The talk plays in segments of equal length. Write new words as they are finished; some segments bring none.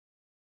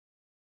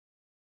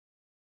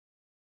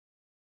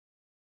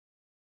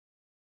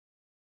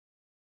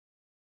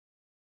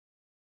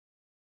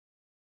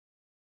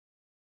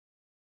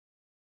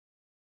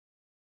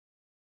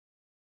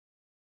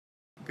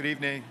Good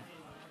evening.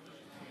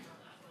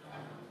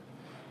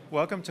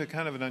 Welcome to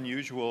kind of an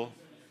unusual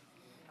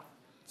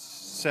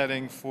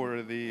setting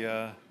for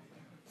the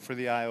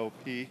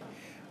IOP.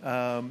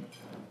 And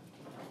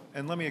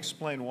let me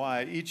explain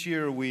why. Each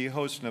year we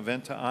host an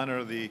event to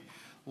honor the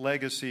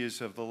legacies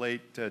of the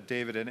late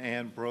David and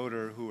Ann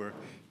Broder, who are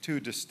two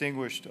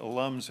distinguished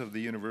alums of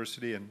the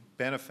university and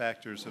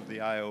benefactors of the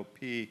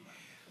IOP.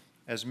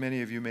 As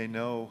many of you may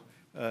know,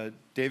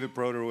 David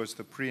Broder was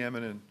the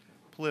preeminent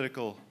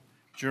political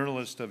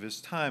journalist of his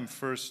time,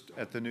 first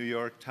at the New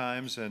York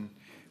Times and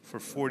for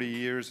 40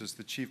 years as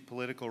the chief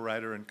political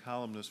writer and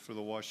columnist for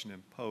the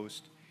Washington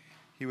Post.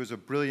 He was a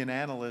brilliant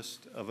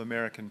analyst of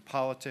American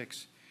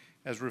politics.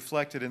 As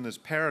reflected in this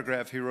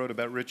paragraph he wrote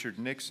about Richard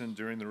Nixon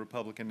during the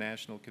Republican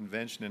National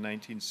Convention in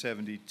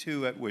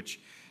 1972, at which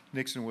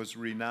Nixon was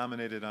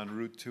renominated en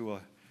route to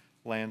a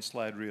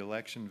landslide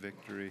re-election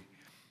victory.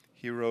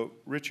 He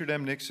wrote, "Richard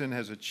M. Nixon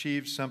has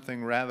achieved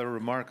something rather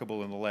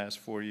remarkable in the last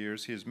 4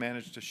 years. He has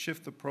managed to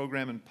shift the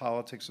program and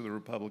politics of the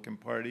Republican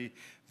Party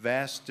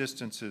vast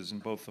distances in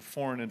both the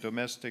foreign and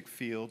domestic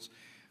fields,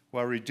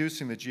 while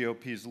reducing the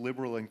GOP's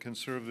liberal and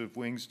conservative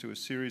wings to a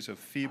series of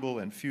feeble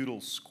and futile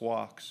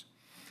squawks.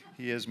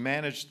 He has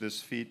managed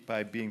this feat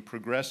by being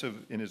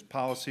progressive in his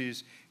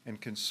policies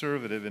and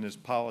conservative in his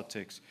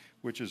politics,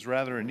 which is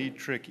rather a neat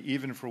trick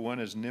even for one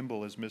as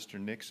nimble as Mr.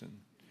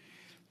 Nixon."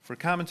 For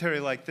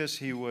commentary like this,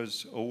 he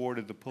was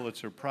awarded the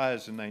Pulitzer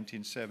Prize in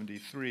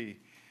 1973.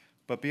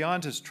 But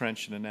beyond his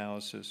trenchant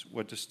analysis,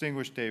 what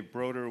distinguished Dave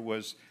Broder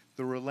was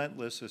the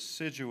relentless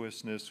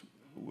assiduousness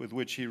with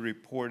which he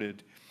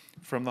reported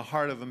from the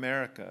heart of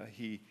America.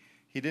 He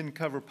didn't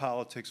cover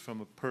politics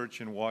from a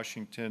perch in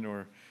Washington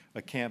or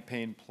a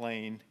campaign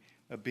plane,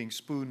 being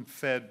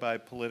spoon-fed by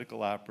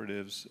political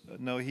operatives.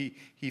 No,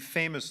 he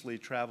famously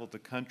traveled the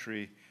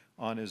country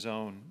on his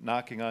own,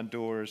 knocking on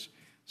doors,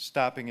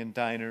 stopping in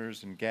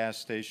diners and gas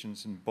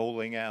stations and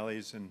bowling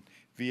alleys and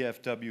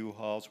VFW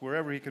halls,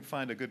 wherever he could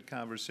find a good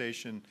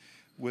conversation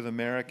with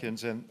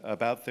Americans and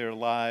about their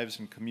lives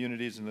and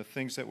communities and the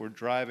things that were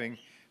driving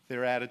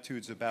their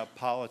attitudes about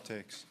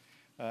politics.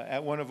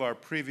 At one of our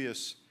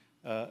previous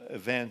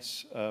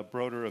events,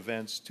 Broder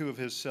events, two of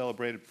his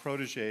celebrated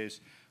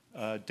proteges,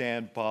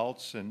 Dan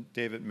Baltz and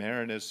David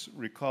Maraniss,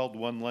 recalled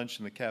one lunch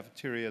in the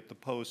cafeteria at the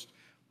Post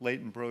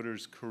late in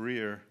Broder's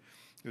career.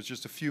 It was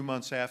just a few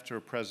months after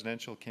a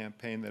presidential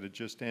campaign that had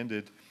just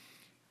ended,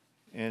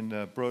 and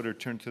Broder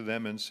turned to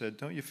them and said,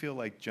 "Don't you feel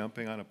like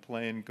jumping on a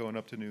plane, going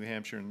up to New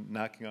Hampshire and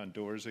knocking on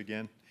doors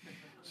again?"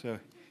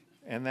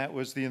 And that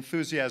was the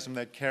enthusiasm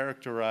that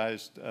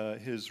characterized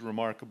his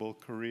remarkable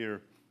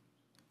career.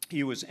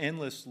 He was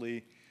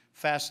endlessly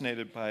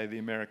fascinated by the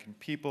American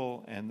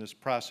people and this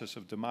process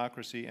of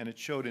democracy, and it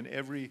showed in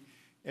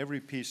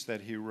every piece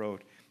that he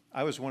wrote.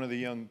 I was one of the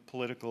young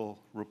political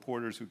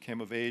reporters who came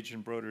of age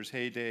in Broder's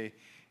heyday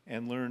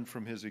and learned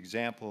from his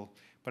example,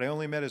 but I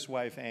only met his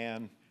wife,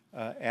 Ann,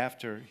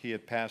 after he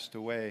had passed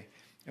away.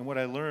 And what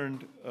I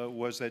learned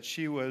was that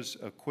she was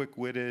a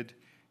quick-witted,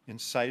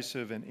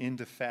 incisive, and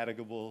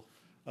indefatigable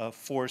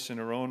force in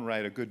her own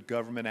right, a good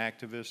government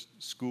activist,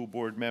 school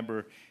board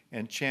member,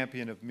 and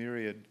champion of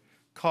myriad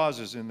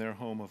causes in their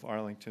home of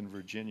Arlington,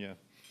 Virginia.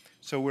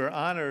 So we're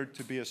honored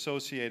to be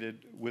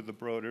associated with the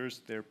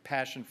Broders, their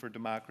passion for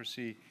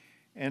democracy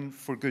and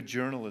for good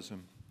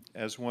journalism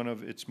as one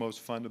of its most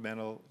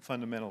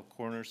fundamental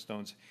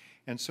cornerstones.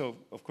 And so,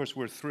 of course,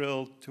 we're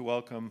thrilled to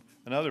welcome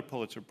another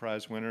Pulitzer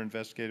Prize winner,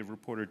 investigative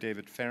reporter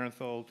David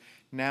Fahrenthold,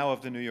 now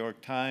of the New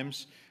York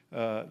Times,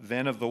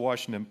 then of the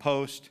Washington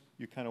Post.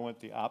 You kind of went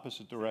the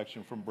opposite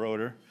direction from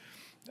Broder.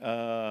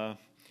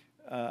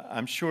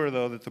 I'm sure,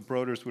 though, that the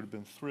Broders would have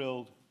been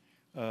thrilled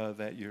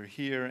that you're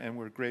here, and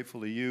we're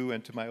grateful to you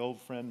and to my old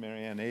friend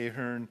Marianne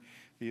Ahern,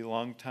 the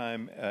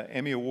longtime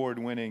Emmy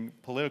Award-winning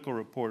political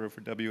reporter for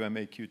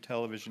WMAQ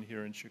television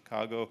here in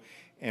Chicago,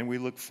 and we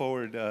look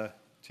forward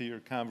to your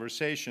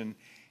conversation.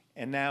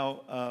 And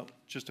now,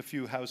 just a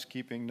few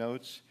housekeeping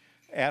notes.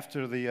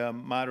 After the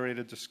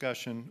moderated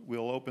discussion,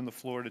 we'll open the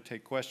floor to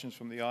take questions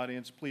from the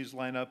audience. Please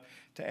line up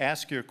to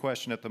ask your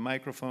question at the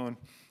microphone.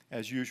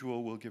 As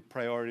usual, we'll give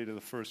priority to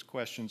the first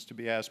questions to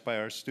be asked by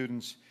our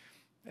students.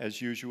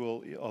 As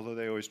usual, although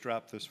they always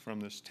drop this from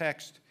this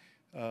text,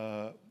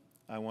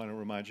 I want to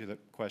remind you that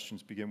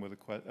questions begin with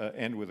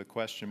end with a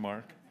question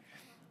mark.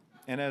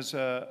 And as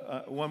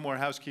one more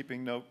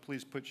housekeeping note,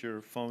 please put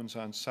your phones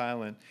on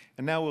silent.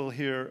 And now we'll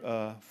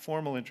hear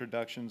formal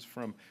introductions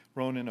from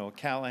Ronan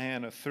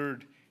O'Callaghan, a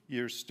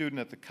third-year student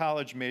at the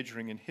college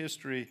majoring in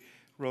history.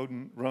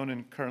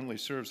 Ronan currently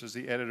serves as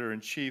the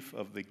editor-in-chief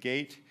of The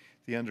Gate,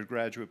 the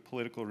undergraduate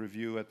political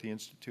review at the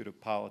Institute of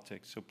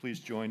Politics. So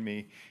please join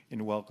me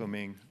in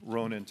welcoming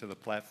Ronan to the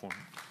platform.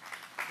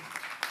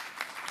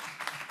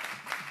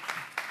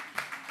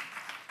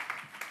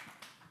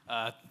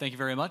 Thank you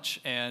very much,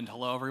 and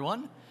hello,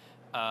 everyone.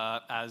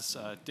 As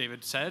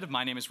David said,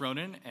 my name is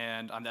Ronan,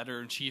 and I'm the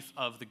editor-in-chief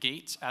of The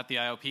Gate at the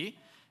IOP,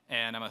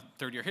 and I'm a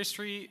third-year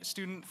history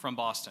student from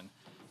Boston.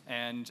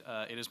 And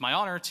it is my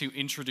honor to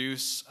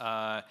introduce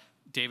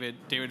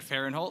David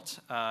Fahrenthold.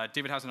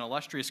 David has an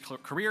illustrious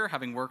career,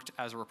 having worked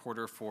as a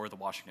reporter for The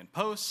Washington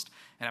Post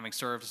and having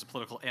served as a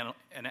political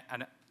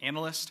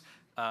analyst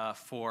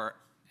for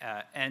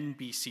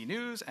NBC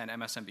News and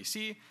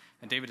MSNBC.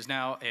 And David is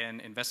now an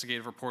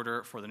investigative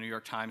reporter for The New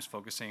York Times,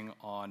 focusing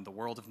on the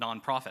world of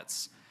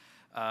nonprofits.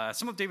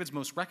 Some of David's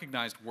most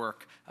recognized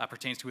work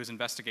pertains to his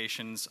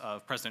investigations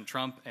of President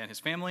Trump and his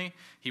family.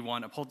 He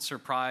won a Pulitzer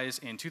Prize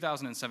in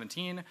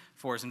 2017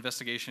 for his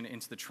investigation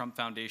into the Trump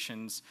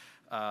Foundation's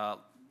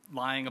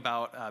lying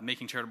about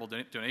making charitable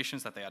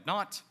donations that they had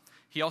not.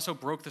 He also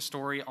broke the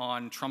story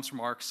on Trump's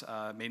remarks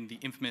made in the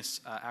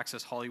infamous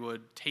Access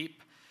Hollywood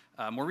tape.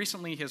 More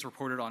recently, he has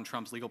reported on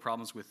Trump's legal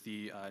problems with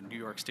the New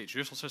York State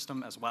judicial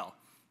system as well.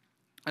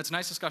 It's a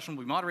nice discussion.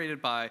 Will be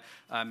moderated by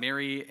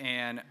Mary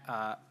Ann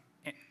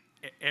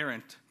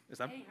Arendt. Is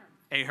that?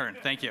 Ahern,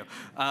 thank you.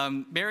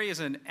 Mary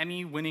is an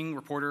Emmy-winning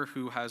reporter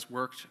who has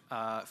worked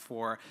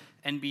for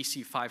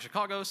NBC5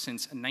 Chicago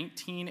since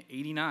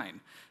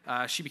 1989.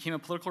 She became a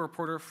political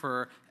reporter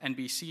for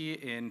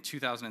NBC in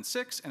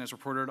 2006 and has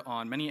reported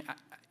on many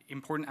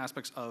important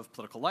aspects of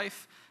political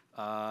life,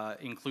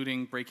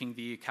 including breaking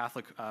the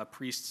Catholic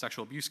priest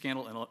sexual abuse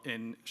scandal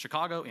in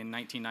Chicago in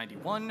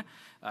 1991.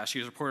 She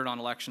has reported on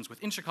elections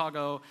within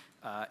Chicago,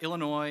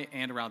 Illinois,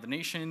 and around the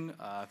nation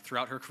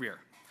throughout her career.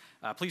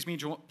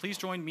 Please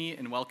join me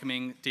in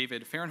welcoming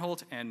David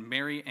Fahrenthold and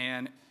Mary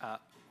Ann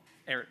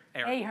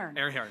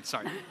Ahern.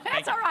 Sorry.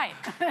 That's all right.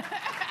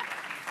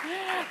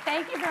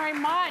 Thank you very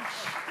much.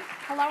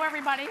 Hello,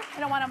 everybody. I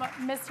don't want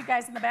to miss you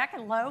guys in the back.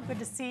 Hello, good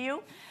to see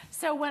you.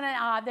 So when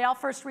they all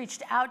first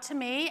reached out to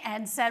me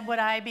and said, would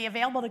I be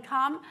available to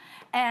come?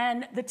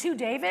 And the two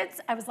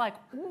Davids, I was like,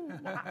 ooh,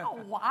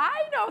 wow,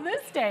 I know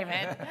this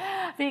David,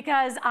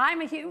 because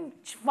I'm a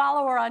huge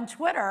follower on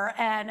Twitter.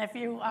 And if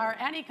you are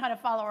any kind of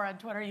follower on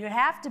Twitter, you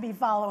have to be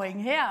following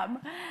him.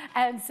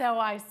 And so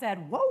I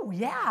said, whoa,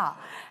 yeah.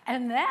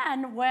 And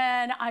then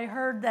when I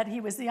heard that he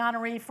was the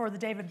honoree for the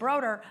David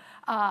Broder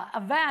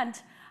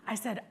event, I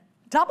said,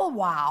 double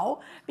wow,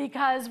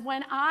 because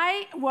when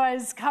I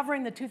was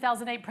covering the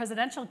 2008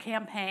 presidential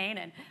campaign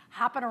and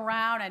hopping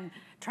around and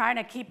trying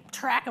to keep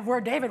track of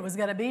where David was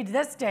going to be,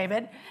 this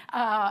David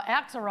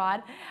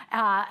Axelrod,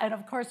 and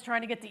of course trying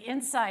to get the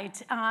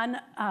insight on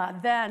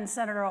then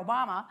Senator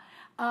Obama,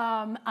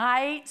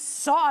 I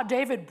saw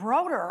David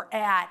Broder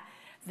at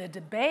the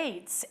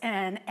debates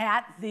and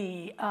at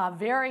the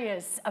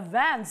various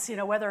events, you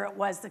know, whether it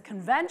was the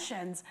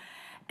conventions,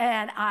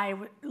 and I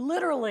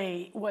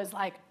literally was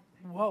like,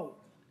 whoa,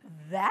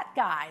 that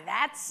guy,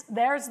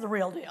 there's the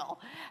real deal.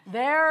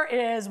 There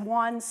is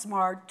one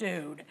smart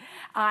dude.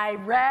 I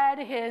read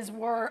his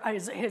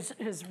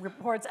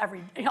reports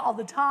all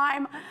the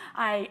time.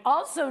 I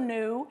also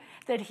knew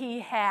that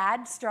he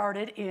had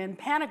started in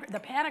the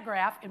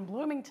Panagraph in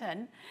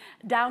Bloomington,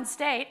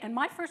 downstate, and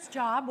my first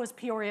job was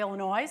Peoria,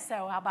 Illinois,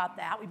 so how about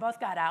that? We both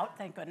got out,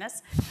 thank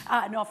goodness.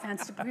 No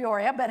offense to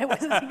Peoria, but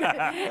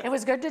it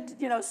was good to,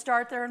 you know,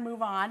 start there and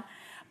move on.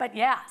 But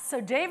yeah,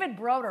 so David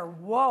Broder,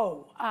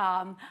 whoa.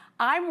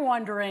 I'm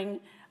wondering,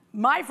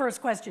 my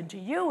first question to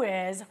you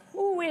is,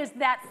 who is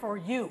that for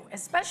you?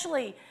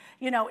 Especially,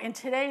 you know, in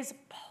today's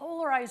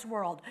polarized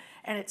world,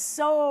 and it's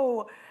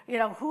so, you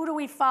know, who do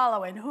we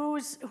follow and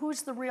who's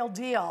the real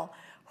deal?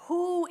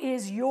 Who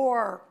is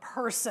your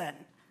person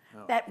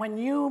that when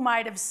you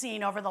might have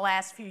seen over the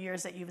last few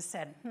years that you've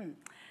said,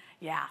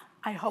 yeah,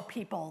 I hope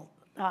people,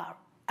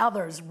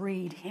 others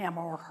read him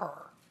or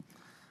her?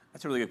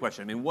 That's a really good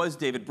question. I mean, was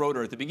David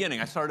Broder at the beginning?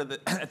 I started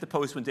at the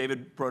Post when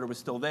David Broder was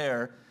still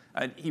there.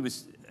 And he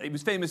was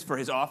famous for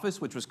his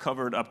office, which was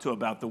covered up to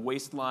about the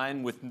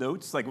waistline with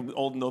notes, like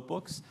old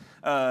notebooks,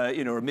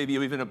 you know, or maybe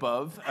even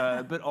above.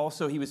 But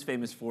also he was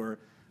famous for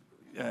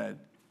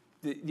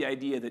the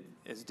idea that,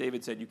 as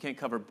David said, you can't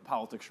cover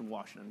politics from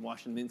Washington.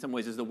 Washington, in some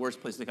ways, is the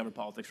worst place to cover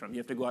politics from. You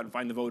have to go out and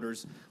find the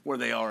voters where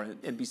they are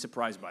and be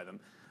surprised by them.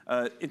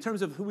 In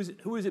terms of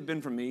who has it been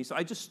for me, so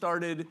I just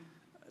started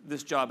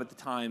this job at the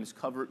Times,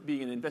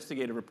 being an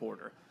investigative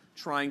reporter,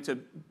 trying to,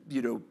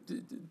 you know,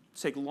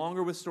 take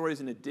longer with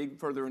stories and to dig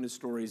further into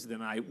stories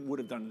than I would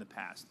have done in the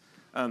past.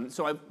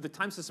 The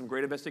Times has some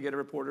great investigative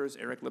reporters: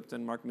 Eric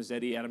Lipton, Mark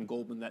Mazzetti, Adam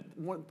Goldman.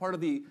 Part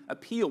of the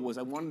appeal was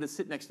I wanted to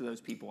sit next to those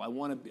people. I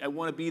want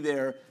to be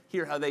there,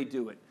 hear how they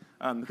do it,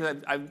 because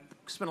I've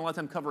spent a lot of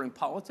time covering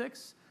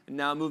politics. And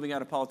now moving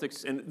out of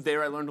politics, and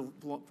there I learned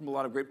from a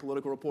lot of great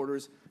political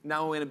reporters.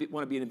 Now I want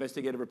to be an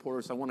investigative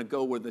reporter, so I want to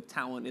go where the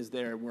talent is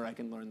there, where I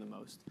can learn the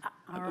most,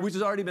 which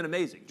has already been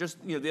amazing. Just,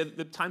 you know,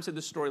 the Times had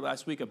this story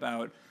last week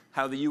about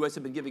how the U.S.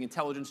 had been giving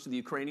intelligence to the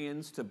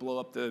Ukrainians to blow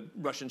up the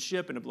Russian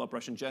ship and to blow up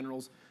Russian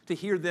generals. To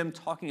hear them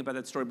talking about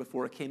that story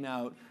before it came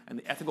out, and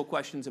the ethical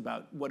questions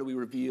about what do we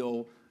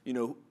reveal, you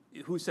know,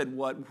 who said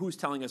what, who's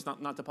telling us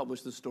not to publish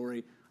the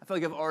story. I feel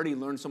like I've already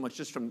learned so much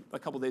just from a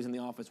couple days in the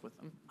office with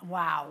them.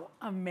 Wow,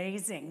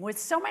 amazing. With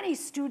so many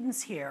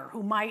students here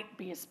who might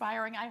be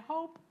aspiring, I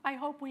hope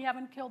we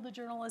haven't killed the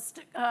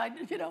journalist,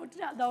 you know,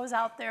 those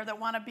out there that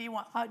want to be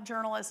a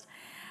journalist.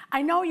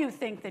 I know you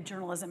think that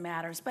journalism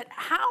matters, but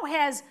how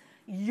has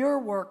your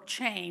work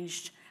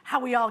changed how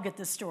we all get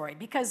the story,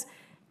 because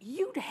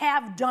you'd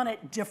have done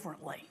it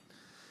differently.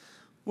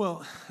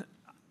 Well,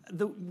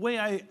 the way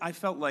I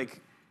felt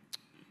like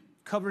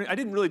covering, I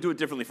didn't really do it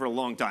differently for a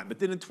long time, but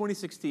then in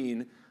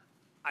 2016,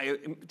 I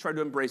tried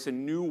to embrace a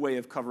new way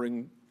of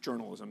covering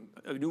journalism,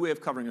 a new way of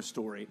covering a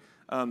story,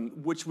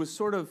 which was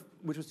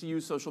to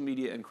use social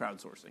media and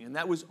crowdsourcing. And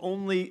that was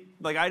only,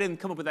 like, I didn't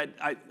come up with that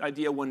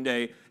idea one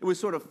day. It was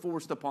sort of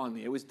forced upon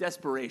me. It was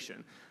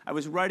desperation. I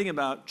was writing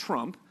about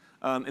Trump,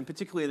 and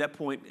particularly at that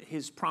point,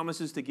 his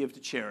promises to give to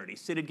charity.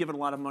 Sid had given a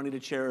lot of money to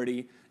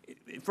charity,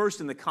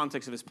 first in the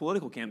context of his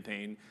political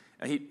campaign.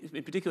 He,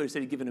 in particular,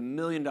 said he'd given $1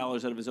 million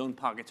out of his own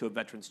pocket to a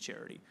veterans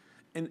charity.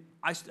 And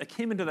I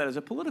came into that as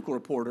a political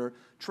reporter,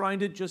 trying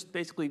to just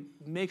basically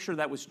make sure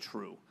that was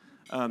true.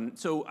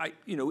 So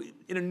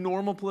in a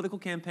normal political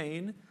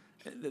campaign,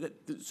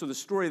 so the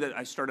story that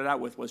I started out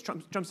with was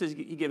Trump says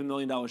he gave $1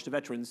 million to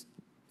veterans.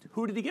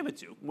 Who did he give it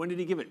to? When did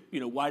he give it?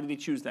 Why did he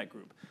choose that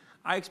group?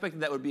 I expected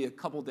that would be a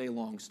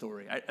couple-day-long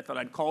story. I thought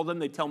I'd call them,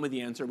 they'd tell me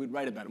the answer, we'd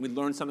write about it, we'd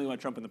learn something about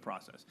Trump in the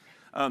process.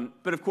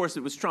 But of course,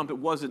 it was Trump. It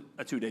wasn't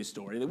a two-day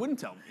story. They wouldn't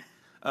tell me.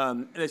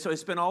 And so I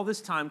spent all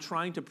this time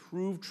trying to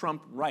prove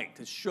Trump right,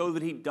 to show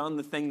that he'd done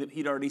the thing that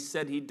he'd already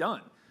said he'd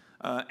done.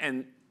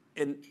 And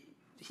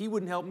he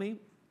wouldn't help me.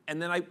 And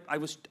then I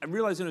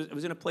realized I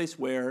was in a place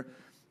where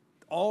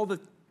all the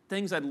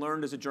things I'd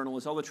learned as a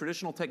journalist, all the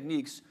traditional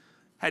techniques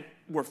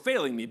were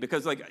failing me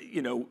because,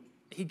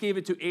 he gave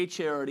it to a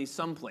charity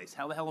someplace.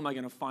 How the hell am I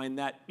going to find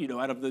that,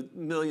 out of the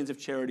millions of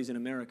charities in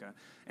America?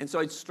 And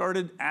so I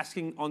started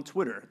asking on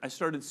Twitter. I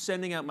started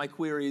sending out my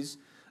queries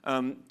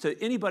to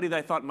anybody that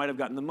I thought might have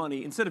gotten the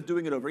money. Instead of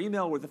doing it over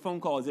email or with a phone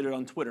call, I did it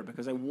on Twitter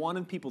because I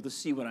wanted people to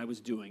see what I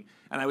was doing.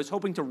 And I was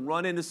hoping to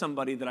run into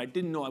somebody that I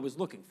didn't know I was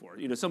looking for.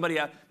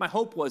 My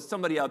hope was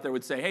somebody out there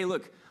would say, hey,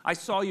 look, I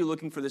saw you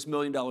looking for this $1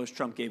 million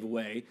Trump gave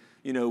away.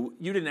 You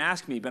didn't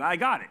ask me, but I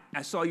got it.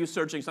 I saw you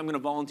searching, so I'm going to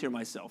volunteer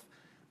myself.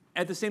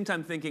 At the same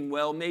time thinking,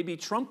 well, maybe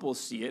Trump will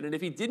see it, and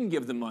if he didn't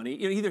give the money,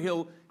 either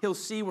he'll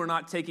see we're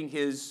not taking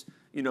his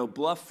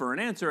bluff for an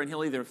answer, and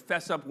he'll either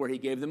fess up where he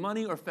gave the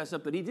money or fess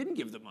up that he didn't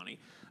give the money.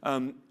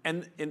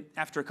 And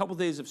after a couple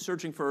days of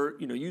searching for,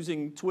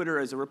 using Twitter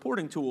as a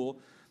reporting tool,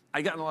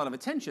 I'd gotten a lot of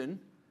attention,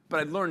 but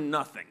I'd learned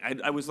nothing.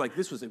 I was like,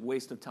 this was a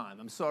waste of time.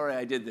 I'm sorry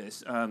I did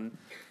this.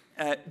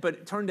 But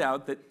it turned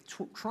out that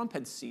Trump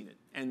had seen it.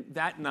 And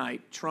that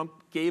night, Trump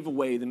gave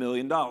away the $1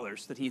 million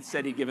that he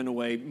said he'd given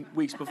away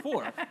weeks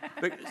before.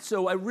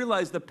 So I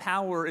realized the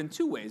power in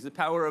two ways. The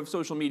power of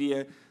social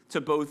media to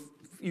both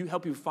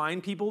help you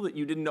find people that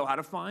you didn't know how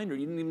to find or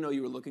you didn't even know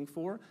you were looking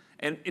for.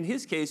 And in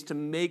his case, to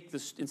make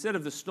instead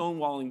of the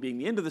stonewalling being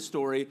the end of the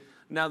story,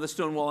 now the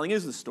stonewalling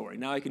is the story.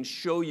 Now I can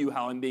show you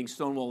how I'm being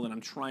stonewalled and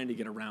I'm trying to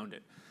get around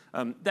it.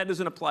 That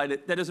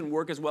doesn't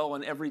work as well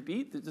on every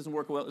beat. It doesn't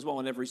work as well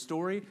on every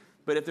story.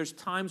 But if there's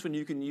times when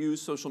you can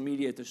use social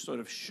media to sort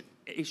of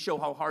show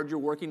how hard you're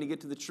working to get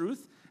to the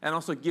truth and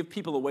also give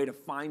people a way to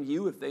find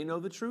you if they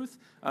know the truth,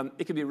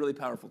 it can be a really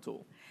powerful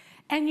tool.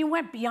 And you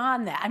went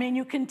beyond that. I mean,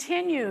 you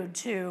continued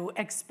to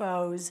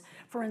expose,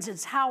 for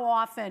instance, how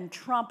often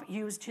Trump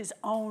used his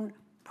own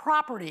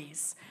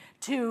properties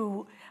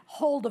to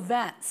hold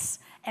events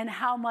and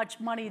how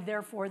much money,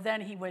 therefore,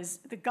 then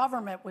the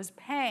government was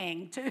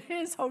paying to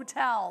his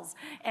hotels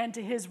and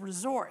to his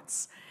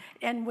resorts.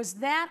 And was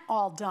that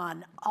all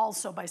done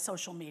also by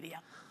social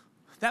media?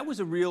 That was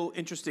a real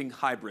interesting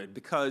hybrid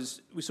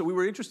because we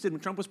were interested when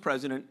Trump was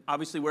president.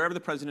 Obviously, wherever the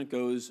president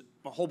goes,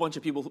 a whole bunch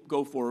of people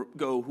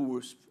go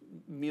whose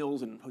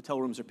meals and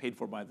hotel rooms are paid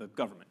for by the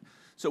government.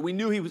 So we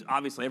knew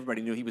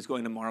everybody knew he was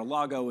going to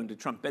Mar-a-Lago and to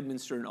Trump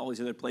Bedminster and all these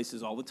other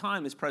places all the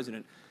time as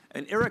president.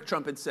 And Eric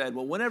Trump had said,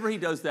 well, whenever he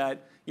does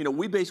that,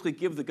 we basically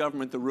give the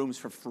government the rooms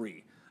for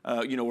free,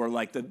 or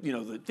like the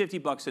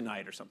 $50 a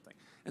night or something.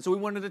 And so we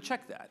wanted to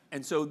check that.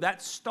 And so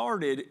that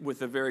started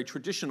with a very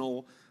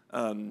traditional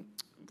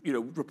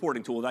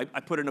reporting tool. I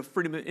put in a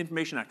Freedom of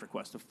Information Act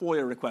request, a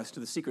FOIA request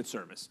to the Secret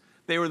Service.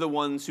 They were the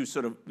ones who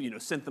sort of,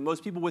 sent the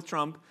most people with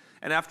Trump.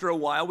 And after a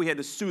while, we had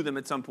to sue them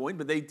at some point,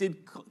 but they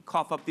did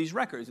cough up these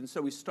records. And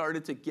so we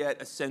started to get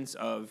a sense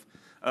of,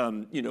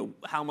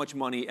 how much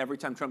money, every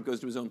time Trump goes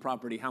to his own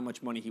property, how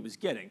much money he was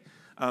getting.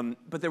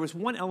 But there was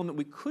one element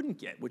we couldn't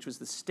get, which was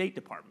the State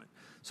Department.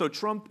 So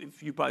Trump,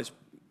 if you guys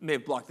may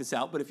have blocked this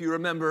out, but if you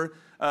remember,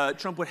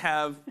 Trump would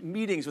have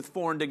meetings with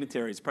foreign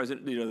dignitaries,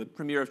 the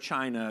Premier of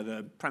China,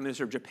 the Prime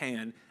Minister of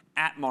Japan,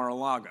 at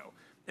Mar-a-Lago.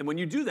 And when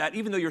you do that,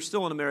 even though you're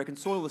still on American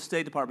soil, the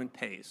State Department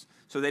pays.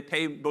 So they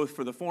pay both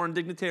for the foreign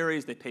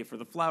dignitaries, they pay for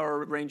the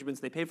flower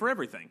arrangements, they pay for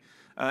everything.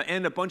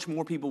 And a bunch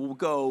more people will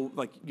go,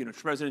 like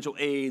presidential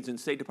aides and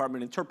State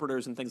Department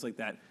interpreters and things like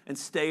that, and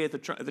stay at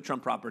the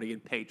Trump property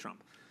and pay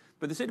Trump.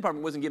 But the State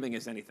Department wasn't giving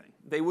us anything.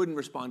 They wouldn't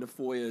respond to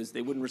FOIAs,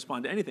 they wouldn't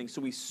respond to anything,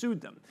 so we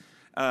sued them.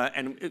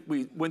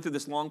 We went through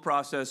this long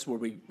process where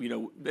we,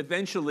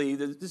 eventually,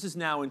 this is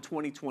now in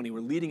 2020,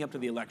 we're leading up to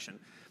the election.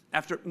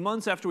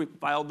 Months after we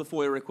filed the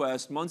FOIA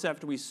request, months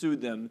after we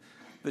sued them,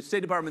 The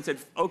State Department said,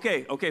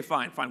 okay,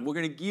 fine. We're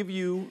going to give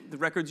you the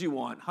records you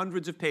want,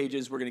 hundreds of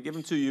pages. We're going to give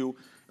them to you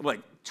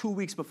like 2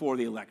 weeks before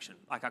the election,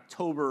 like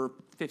October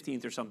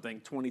 15th or something,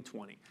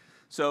 2020.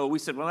 So we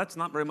said, well, that's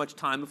not very much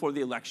time before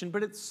the election,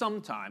 but it's some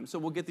time. So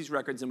we'll get these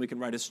records and we can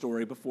write a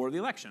story before the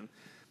election.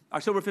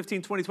 October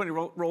 15, 2020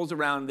 rolls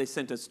around. They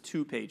sent us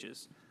 2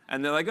 pages.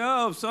 And they're like,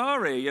 oh,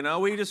 sorry,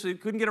 we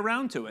couldn't get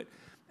around to it.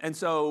 And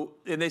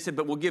they said,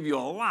 but we'll give you a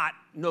lot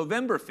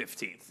November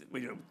 15th,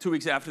 2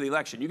 weeks after the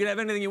election. You can have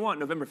anything you want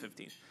November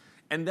 15th.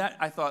 And that,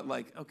 I thought,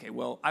 like, okay,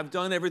 well, I've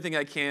done everything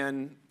I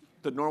can,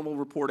 the normal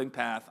reporting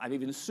path. I've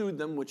even sued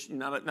them, which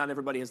not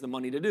everybody has the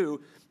money to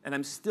do, and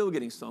I'm still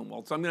getting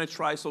stonewalled. So I'm going to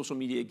try social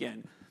media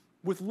again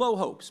with low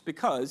hopes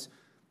because,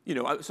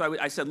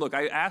 I said, look,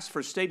 I asked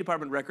for State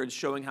Department records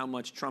showing how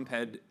much Trump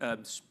had,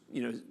 the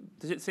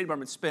State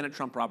Department spent at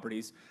Trump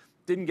properties,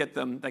 didn't get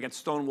them, they got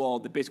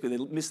stonewalled, basically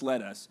they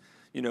misled us.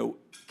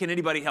 Can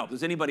anybody help?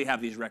 Does anybody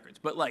have these records?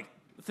 But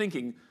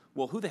thinking,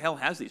 well, who the hell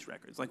has these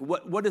records? Like,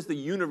 what is the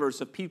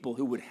universe of people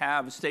who would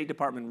have State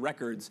Department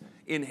records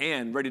in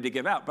hand ready to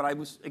give out? But I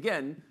was,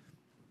 again,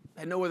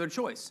 had no other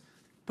choice.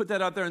 Put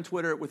that out there on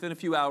Twitter. Within a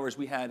few hours,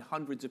 we had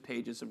hundreds of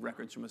pages of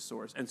records from a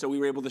source. And so we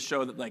were able to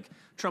show that,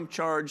 Trump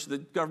charged the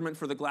government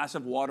for the glass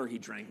of water he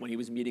drank when he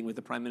was meeting with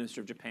the Prime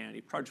Minister of Japan.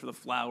 He charged for the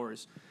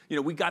flowers.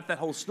 We got that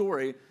whole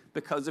story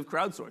because of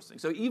crowdsourcing.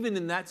 So even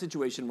in that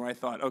situation where I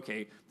thought,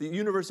 okay, the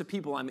universe of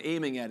people I'm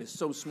aiming at is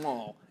so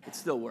small, it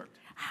still worked.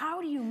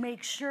 How do you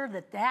make sure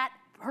that that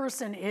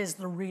person is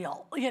the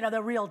real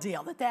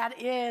deal,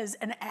 that is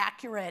an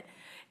accurate,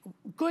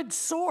 good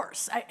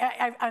source?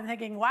 I'm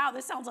thinking, wow,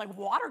 this sounds like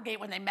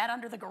Watergate when they met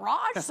under the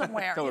garage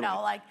somewhere.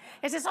 Totally.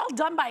 Is this all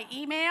done by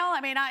email?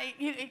 I mean,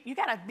 you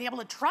got to be able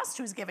to trust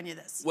who's giving you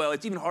this. Well,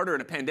 it's even harder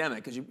in a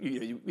pandemic because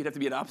you'd have to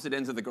be at opposite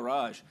ends of the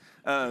garage.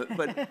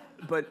 But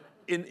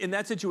in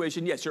that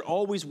situation, yes, you're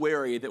always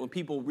wary that when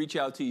people reach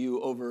out to you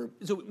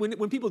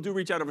when people do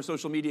reach out over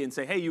social media and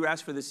say, hey, you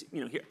asked for this,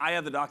 here, I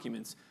have the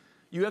documents,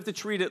 you have to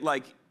treat it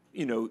like,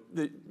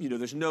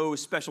 there's no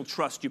special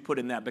trust you put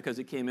in that because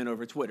it came in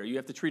over Twitter. You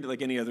have to treat it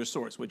like any other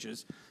source, which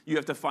is you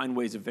have to find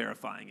ways of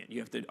verifying it. You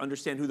have to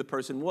understand who the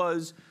person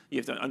was. You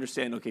have to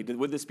understand, okay,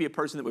 would this be a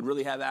person that would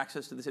really have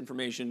access to this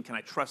information? Can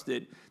I trust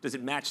it? Does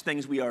it match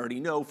things we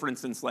already know? For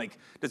instance,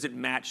 does it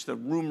match the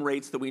room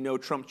rates that we know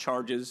Trump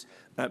charges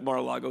at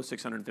Mar-a-Lago,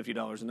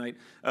 $650 a night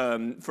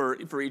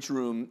for each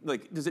room?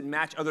 Does it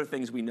match other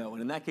things we know?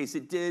 And in that case,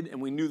 it did,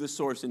 and we knew the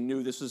source and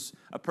knew this was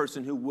a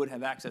person who would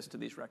have access to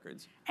these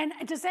records. And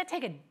does that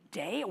take a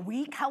day, a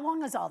week? How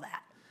long is all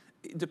that?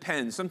 It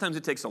depends. Sometimes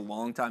it takes a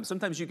long time.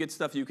 Sometimes you get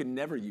stuff you can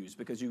never use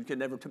because you can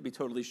never be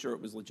totally sure it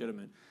was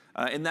legitimate.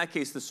 In that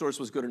case, the source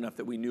was good enough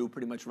that we knew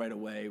pretty much right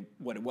away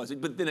what it was.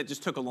 But then it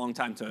just took a long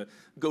time to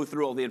go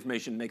through all the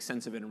information, make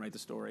sense of it, and write the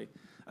story.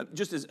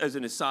 Just as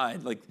an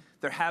aside,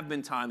 there have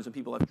been times when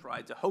people have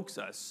tried to hoax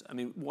us. I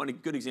mean, one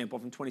good example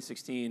from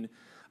 2016,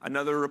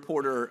 another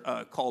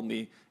reporter called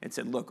me and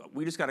said, look,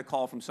 we just got a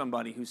call from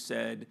somebody who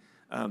said,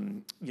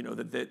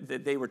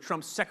 that they were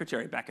Trump's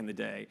secretary back in the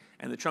day,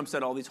 and that Trump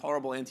said all these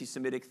horrible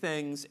anti-Semitic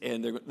things,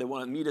 and they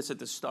want to meet us at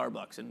the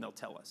Starbucks, and they'll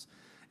tell us.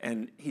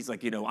 And he's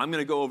like, I'm going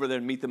to go over there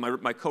and meet them.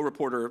 My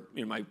co-reporter,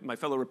 my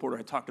fellow reporter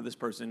had talked to this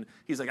person.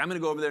 He's like, I'm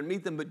going to go over there and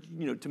meet them, but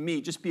to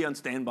me, just be on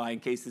standby in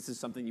case this is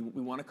something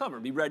we want to cover.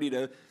 Be ready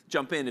to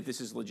jump in if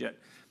this is legit.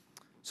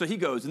 So he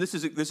goes, and this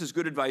is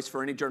good advice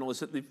for any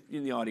journalist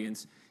in the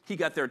audience. He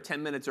got there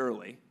 10 minutes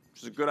early,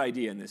 which is a good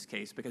idea in this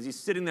case, because he's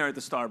sitting there at the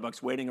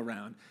Starbucks waiting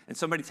around, and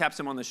somebody taps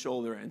him on the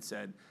shoulder and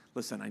said,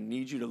 listen, I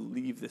need you to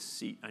leave this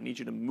seat. I need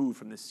you to move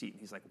from this seat. And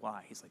he's like,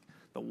 why? He's like,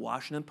 the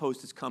Washington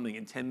Post is coming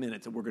in 10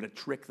 minutes, and we're going to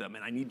trick them,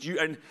 and I need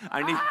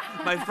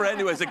my friend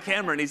who has a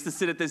camera needs to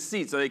sit at this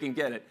seat so they can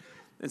get it.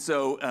 And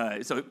so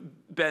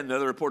Ben, the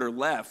other reporter,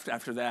 left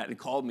after that and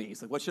called me.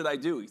 He's like, what should I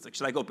do? He's like,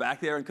 should I go back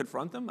there and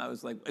confront them? I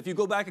was like, if you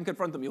go back and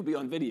confront them, you'll be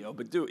on video,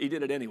 but he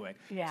did it anyway.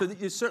 Yeah. So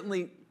there's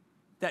certainly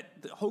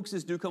that the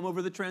hoaxes do come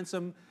over the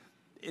transom.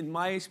 In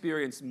my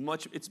experience,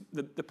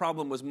 the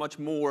problem was much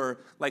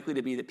more likely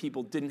to be that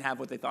people didn't have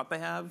what they thought they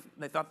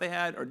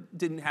had, or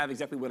didn't have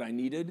exactly what I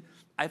needed.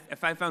 I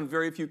found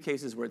very few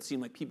cases where it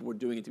seemed like people were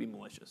doing it to be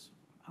malicious.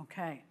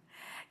 Okay.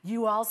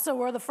 You also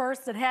were the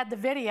first that had the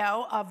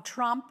video of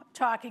Trump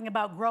talking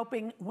about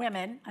groping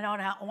women. I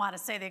don't want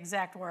to say the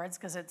exact words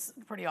because it's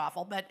pretty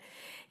awful, but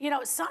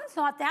some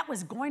thought that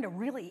was going to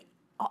really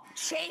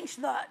change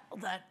the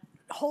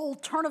whole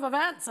turn of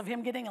events of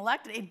him getting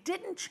elected. It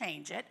didn't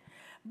change it,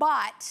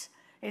 but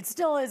it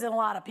still is in a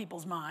lot of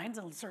people's minds,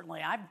 and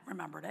certainly I've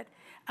remembered it.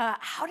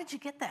 How did you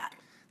get that?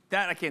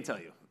 That I can't tell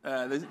you.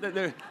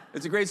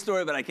 It's a great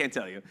story, but I can't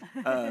tell you.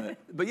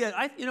 But yeah,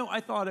 I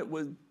thought it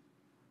was.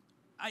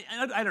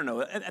 I don't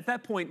know. At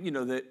that point,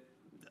 that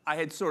I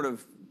had sort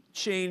of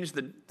changed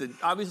the.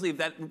 Obviously, if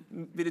that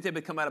videotape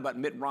had come out about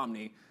Mitt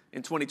Romney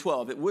in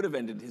 2012, it would have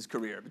ended his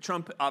career. But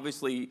Trump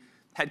obviously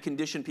had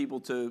conditioned people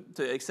to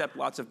accept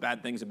lots of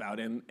bad things about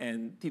him,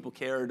 and people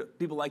cared.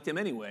 People liked him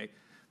anyway.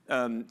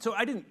 So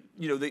I didn't,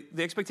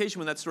 the expectation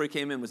when that story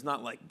came in was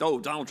not like, oh,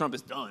 Donald Trump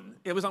is done.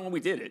 It was not when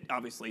we did it,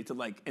 obviously,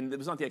 and it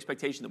was not the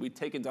expectation that we'd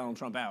taken Donald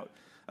Trump out.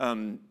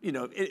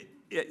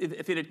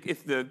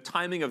 If the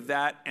timing of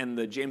that and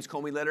the James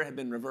Comey letter had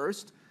been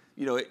reversed,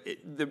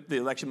 the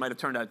election might have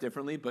turned out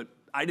differently, but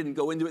I didn't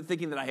go into it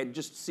thinking that I had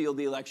just sealed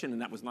the election,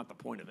 and that was not the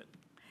point of it.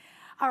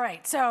 All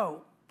right,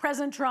 so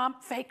President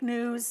Trump, fake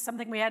news,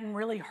 something we hadn't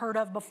really heard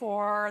of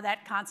before,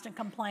 that constant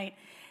complaint.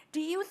 Do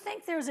you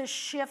think there's a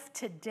shift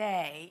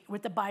today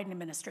with the Biden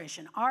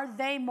administration? Are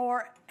they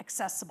more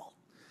accessible?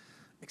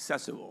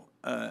 Accessible.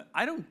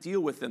 I don't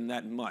deal with them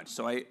that much,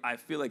 so I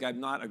feel like I'm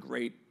not a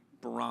great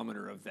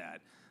barometer of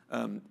that.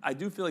 I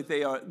do feel like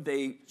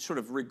they sort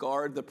of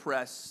regard the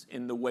press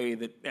in the way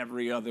that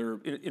every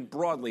other,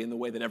 broadly in the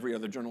way that every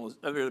other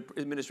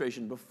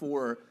administration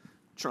before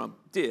Trump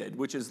did,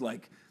 which is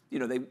like,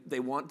 they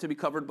want to be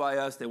covered by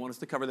us. They want us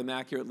to cover them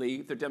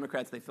accurately. If they're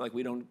Democrats, they feel like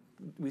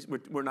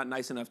we're not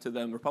nice enough to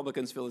them.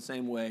 Republicans feel the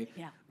same way.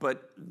 Yeah.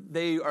 But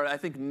they are, I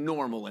think,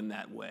 normal in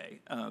that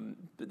way.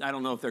 I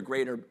don't know if they're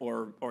great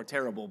or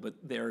terrible, but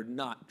they're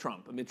not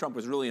Trump. I mean, Trump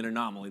was really an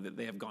anomaly that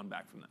they have gone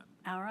back from that.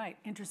 All right,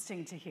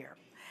 interesting to hear.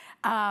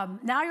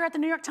 Now you're at the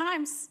New York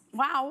Times.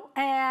 Wow.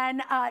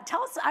 And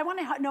tell us, I want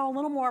to know a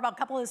little more about a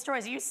couple of the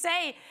stories. You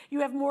say you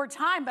have more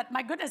time, but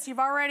my goodness, I've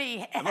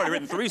already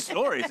written 3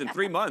 stories in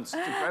 3 months.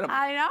 It's incredible.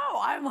 I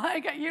know. I'm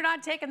like, you're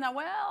not taking the, I'm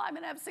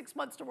going to have 6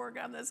 months to work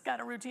on this kind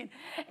of routine.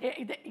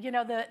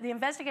 The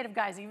investigative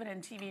guys, even in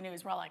TV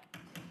news, were like,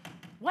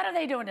 what are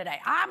they doing today?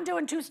 I'm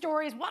doing 2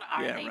 stories. What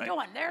are they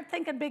doing? They're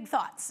thinking big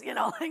thoughts,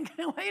 like,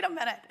 wait a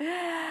minute.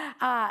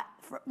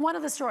 One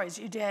of the stories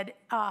you did,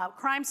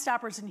 Crime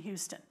Stoppers in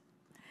Houston.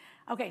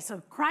 Okay,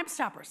 so Crime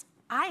Stoppers,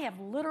 I have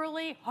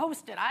literally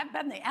hosted, I've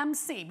been the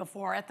MC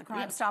before at the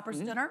Crime Stoppers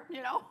dinner,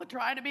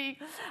 trying to be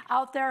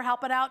out there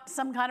helping out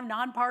some kind of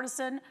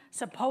nonpartisan,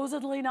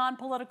 supposedly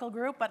non-political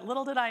group, but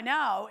little did I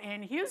know,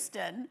 in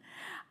Houston,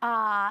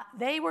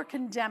 they were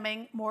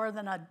condemning more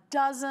than a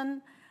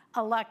dozen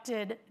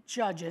elected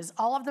judges,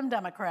 all of them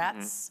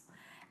Democrats,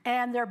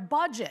 and their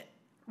budget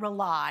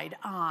relied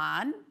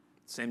on...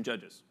 Same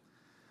judges.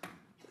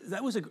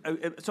 That was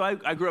so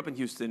I grew up in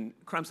Houston.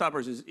 Crime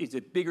Stoppers is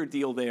a bigger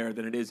deal there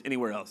than it is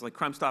anywhere else. Like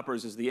Crime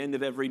Stoppers is the end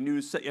of every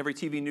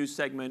TV news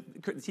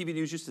segment. The TV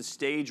news used to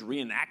stage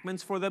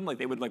reenactments for them. Like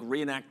they would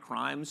reenact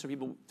crimes for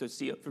people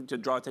to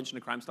draw attention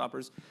to Crime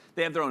Stoppers.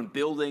 They have their own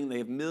building. They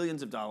have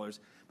millions of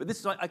dollars. But this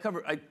is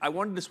I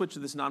wanted to switch to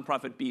this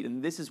nonprofit beat,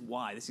 and this is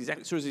why. This is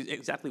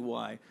exactly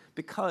why.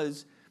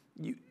 Because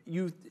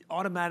people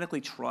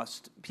automatically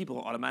trust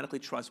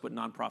what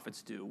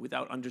nonprofits do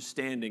without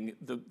understanding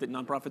that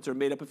nonprofits are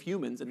made up of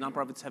humans and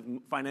nonprofits have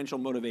financial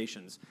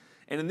motivations.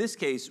 And in this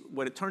case,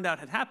 what it turned out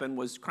had happened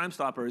was Crime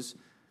Stoppers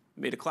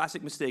made a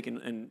classic mistake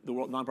in the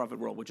nonprofit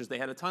world, which is they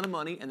had a ton of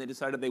money and they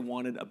decided they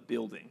wanted a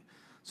building.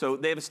 So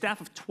they have a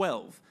staff of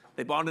 12.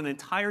 They bought an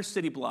entire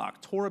city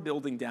block, tore a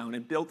building down,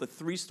 and built a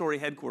 3-story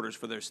headquarters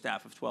for their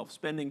staff of 12,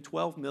 spending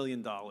 $12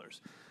 million.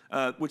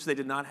 Which they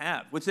did not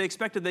have, which they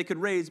expected they could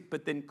raise,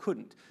 but then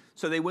couldn't.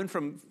 So they went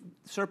from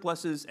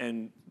surpluses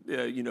and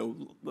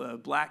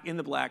black in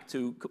the black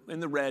to in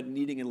the red,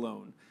 needing a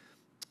loan.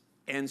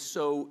 And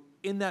so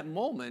in that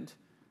moment,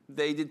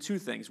 they did 2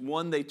 things.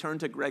 One, they turned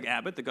to Greg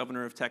Abbott, the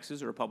governor of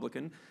Texas, a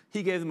Republican.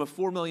 He gave them a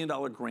 $4 million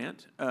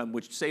grant,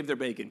 which saved their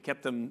bacon,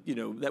 kept them,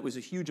 that was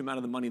a huge amount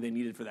of the money they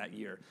needed for that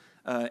year.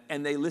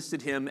 And they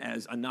listed him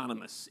as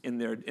anonymous in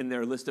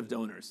their list of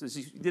donors.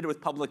 He did it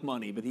with public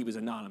money, but he was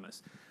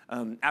anonymous.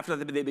 After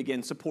that, they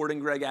began supporting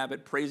Greg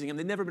Abbott, praising him.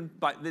 They'd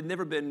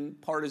never been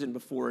partisan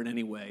before in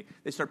any way.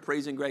 They start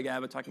praising Greg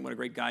Abbott, talking about what a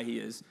great guy he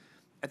is.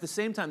 At the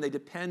same time, they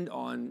depend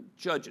on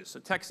judges.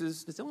 So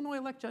Texas, does Illinois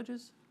elect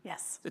judges?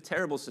 Yes. It's a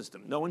terrible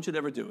system. No one should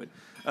ever do it.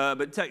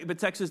 But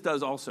Texas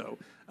does also.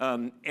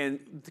 And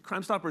the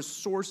Crime Stoppers'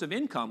 source of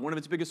income, one of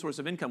its biggest source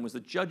of income, was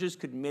that judges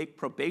could make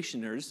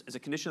probationers, as a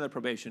condition of their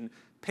probation,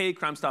 pay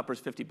Crime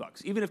Stoppers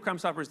 $50. Even if Crime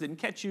Stoppers didn't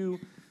catch you,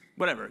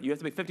 whatever, you have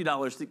to pay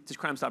 $50 to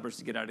Crime Stoppers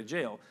to get out of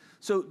jail.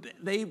 So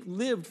they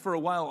lived for a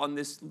while on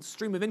this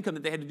stream of income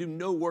that they had to do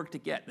no work to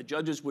get. The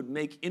judges would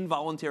make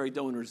involuntary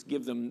donors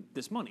give them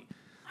this money.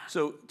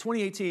 So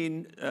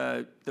 2018,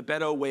 the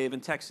Beto wave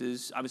in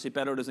Texas, obviously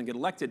Beto doesn't get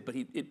elected, but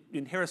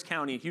in Harris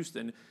County,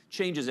 Houston,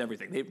 changes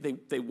everything.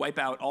 They wipe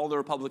out all the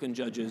Republican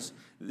judges.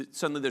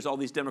 Suddenly there's all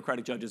these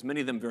Democratic judges, many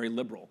of them very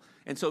liberal.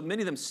 And so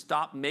many of them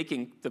stop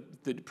making the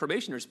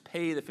probationers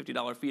pay the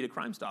 $50 fee to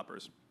Crime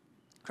Stoppers.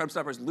 Crime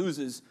Stoppers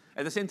loses,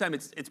 at the same time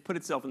it's put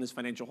itself in this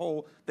financial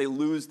hole, they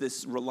lose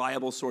this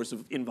reliable source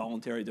of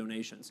involuntary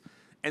donations.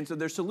 And so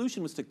their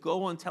solution was to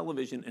go on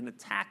television and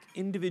attack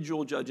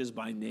individual judges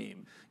by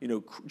name.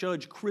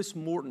 Judge Chris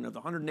Morton of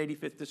the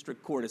 185th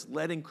District Court is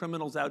letting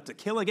criminals out to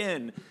kill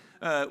again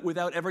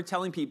without ever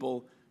telling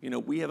people,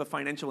 we have a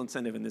financial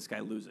incentive in this guy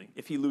losing.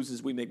 If he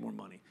loses, we make more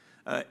money.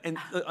 And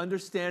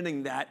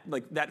understanding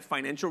that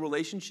financial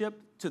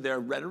relationship to their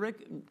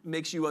rhetoric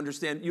makes you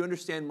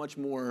understand much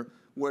more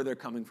where they're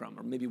coming from,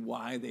 or maybe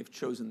why they've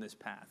chosen this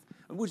path.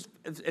 Which,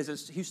 as a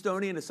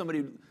Houstonian, as somebody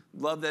who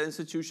loved that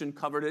institution,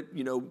 covered it,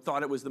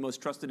 thought it was the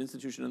most trusted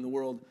institution in the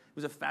world, it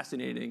was a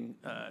fascinating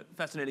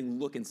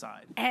look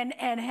inside. And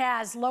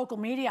has local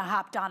media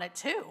hopped on it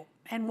too?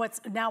 And what's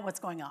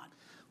going on?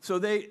 So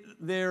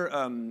their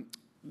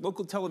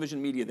local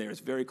television media there is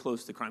very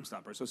close to Crime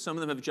Stoppers. So some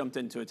of them have jumped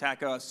in to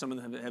attack us. Some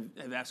of them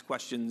have asked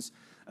questions.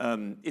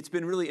 It's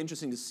been really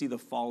interesting to see the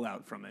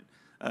fallout from it.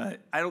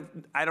 I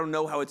don't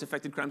know how it's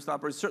affected Crime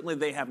Stoppers. Certainly,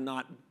 they have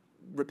not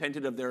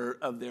repented of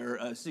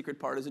their secret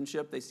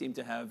partisanship. They seem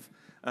to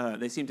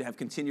have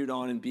continued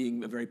on and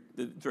being a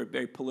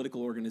very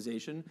political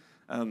organization.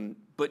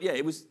 But yeah,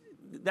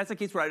 that's a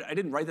case where I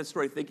didn't write that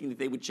story thinking that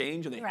they would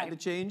change or they had to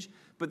change.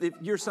 But if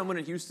you're someone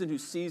in Houston who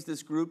sees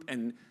this group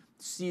and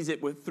sees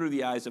it through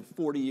the eyes of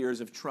 40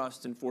 years of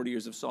trust and 40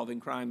 years of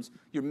solving crimes,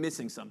 you're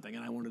missing something,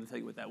 and I wanted to tell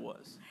you what that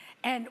was.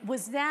 And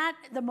was that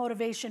the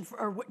motivation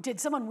or did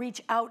someone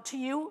reach out to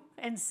you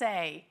and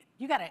say,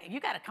 you gotta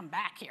come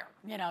back here?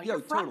 You're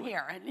from totally.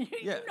 Here, and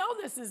you know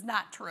this is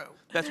not true.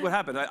 That's what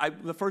happened.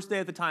 The first day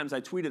at the Times,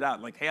 I tweeted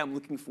out, like, hey, I'm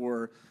looking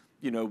for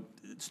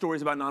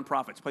stories about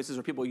nonprofits, places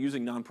where people are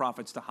using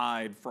nonprofits to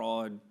hide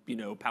fraud,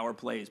 power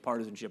plays,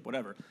 partisanship,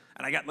 whatever.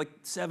 And I got like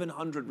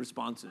 700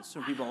 responses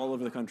from people all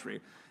over the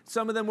country.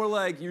 Some of them were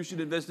like, you should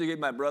investigate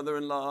my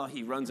brother-in-law.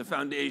 He runs a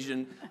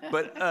foundation.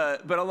 But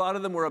a lot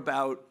of them were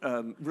about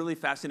really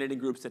fascinating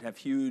groups that have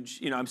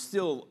huge, I'm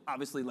still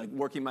obviously like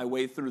working my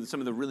way through some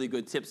of the really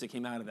good tips that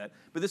came out of that.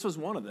 But this was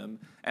one of them.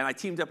 And I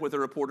teamed up with a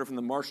reporter from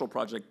the Marshall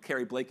Project,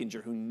 Carrie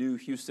Blakinger, who knew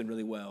Houston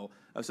really well.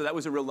 So that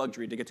was a real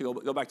luxury to get to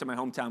go back to my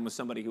hometown with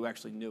somebody who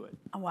actually knew it.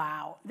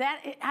 Wow.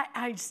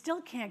 I still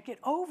can't get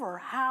over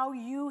how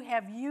you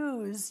have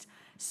used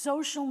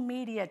social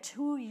media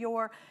to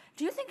your...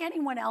 Do you think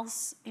anyone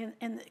else in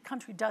the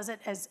country does it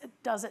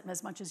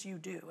as much as you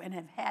do and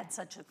have had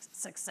such a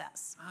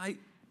success? I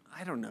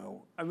don't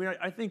know. I mean,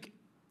 I think...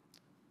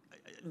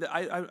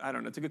 I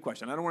don't know. It's a good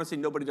question. I don't want to say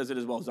nobody does it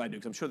as well as I do,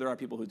 because I'm sure there are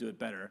people who do it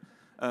better.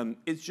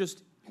 It's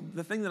just...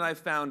 The thing that I've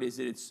found is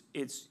that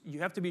it's you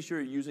have to be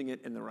sure you're using it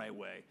in the right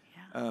way.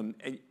 Yeah.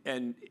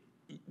 And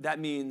that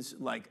means,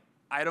 like,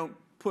 I don't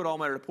put all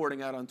my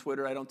reporting out on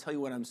Twitter. I don't tell you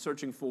what I'm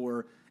searching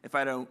for if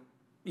I don't...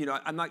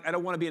 I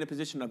don't want to be in a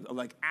position of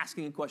like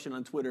asking a question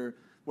on Twitter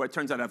where it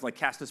turns out I've like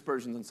cast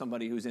aspersions on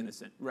somebody who's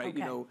innocent, right?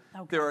 Okay.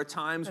 There are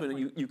times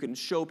when you can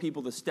show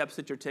people the steps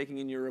that you're taking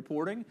in your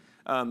reporting,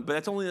 but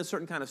that's only a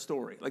certain kind of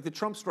story. Like the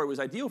Trump story was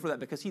ideal for that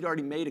because he'd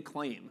already made a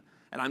claim,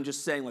 and I'm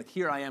just saying like,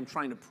 here I am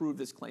trying to prove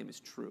this claim is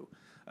true.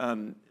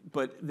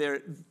 But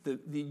the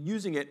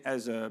using it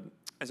as a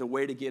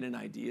way to get in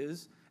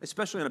ideas,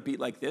 especially on a beat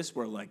like this,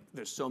 where like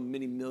there's so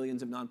many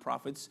millions of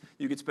nonprofits,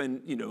 you could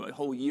spend a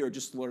whole year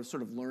just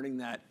sort of learning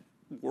that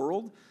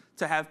world.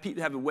 To have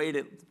a way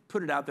to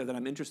put it out there that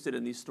I'm interested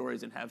in these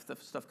stories and have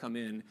stuff come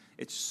in,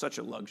 it's such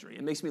a luxury.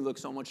 It makes me look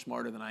so much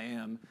smarter than I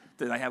am,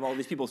 that I have all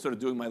these people sort of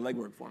doing my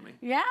legwork for me.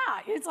 Yeah,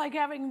 it's like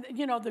having,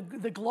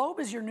 the Globe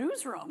is your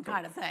newsroom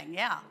kind of thing,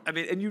 yeah. I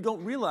mean, and you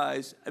don't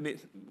realize,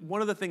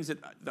 one of the things that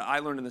I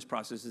learned in this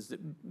process is that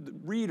the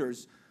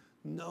readers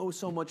know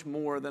so much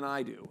more than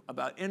I do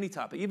about any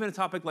topic, even a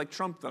topic like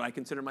Trump that I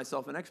consider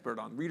myself an expert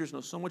on. Readers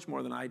know so much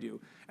more than I do,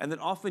 and that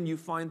often you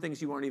find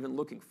things you aren't even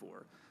looking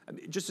for.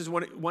 Just as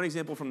one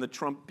example from the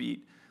Trump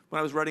beat, when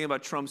I was writing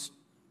about Trump's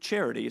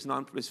charity,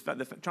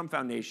 the Trump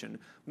Foundation,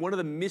 one of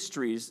the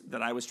mysteries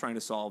that I was trying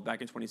to solve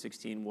back in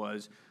 2016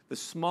 was the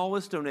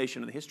smallest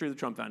donation in the history of the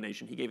Trump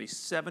Foundation. He gave a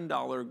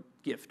 $7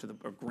 gift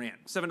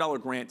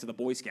 $7 grant to the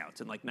Boy Scouts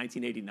in like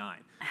 1989.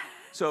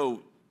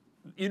 So,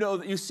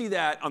 you see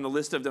that on the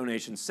list of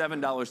donations,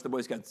 $7 to the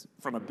Boy Scouts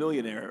from a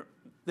billionaire.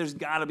 There's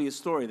got to be a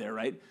story there,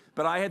 right?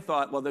 But I had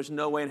thought, well, there's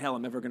no way in hell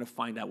I'm ever going to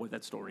find out what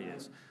that story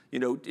is.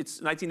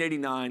 It's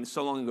 1989,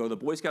 so long ago. The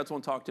Boy Scouts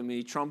won't talk to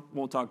me. Trump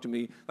won't talk to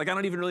me. Like, I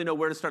don't even really know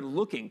where to start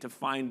looking to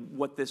find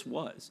what this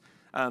was.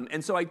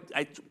 And so I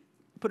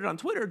put it on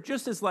Twitter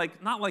just as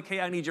like, not like, hey,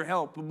 I need your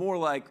help, but more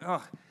like,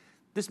 oh,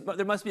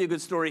 there must be a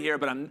good story here,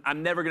 but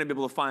I'm never going to be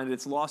able to find it.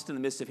 It's lost in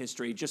the mist of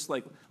history. Just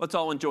like, let's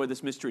all enjoy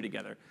this mystery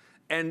together.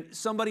 And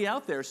somebody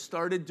out there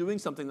started doing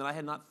something that I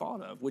had not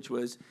thought of, which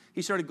was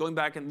he started going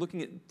back and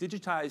looking at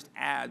digitized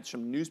ads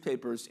from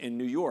newspapers in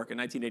New York in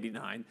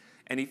 1989,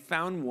 and he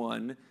found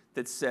one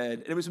that said,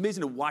 and it was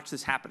amazing to watch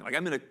this happen. Like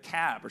I'm in a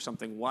cab or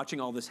something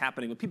watching all this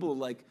happening, with people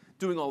like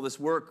doing all this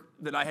work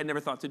that I had never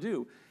thought to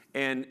do.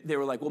 And they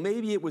were like, well,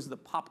 maybe it was the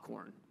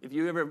popcorn. If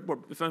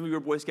some of you were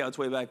Boy Scouts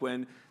way back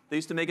when, they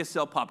used to make us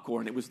sell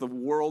popcorn. It was the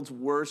world's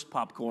worst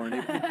popcorn.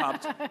 It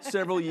popped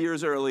several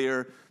years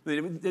earlier.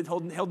 It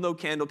held no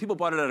candle. People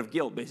bought it out of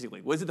guilt,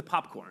 basically. Was it the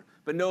popcorn?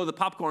 But no, the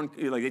popcorn,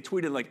 like they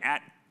tweeted like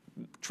at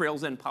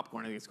Trails End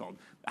Popcorn, I think it's called.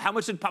 How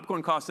much did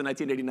popcorn cost in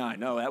 1989?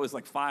 No, that was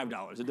like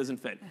 $5. It doesn't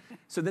fit.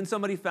 So then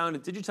somebody found a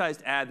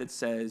digitized ad that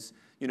says,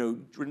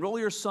 enroll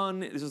your son,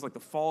 this is like the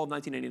fall of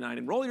 1989,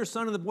 enroll your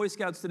son in the Boy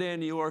Scouts today in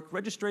New York.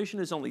 Registration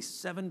is only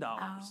 $7.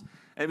 Oh.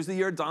 And it was the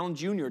year Donald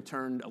Jr.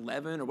 turned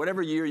 11, or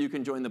whatever year you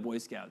can join the Boy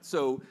Scouts.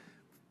 So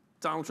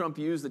Donald Trump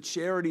used the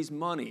charity's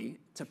money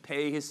to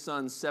pay his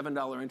son's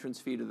 $7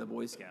 entrance fee to the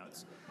Boy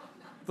Scouts.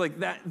 Like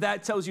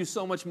that tells you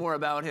so much more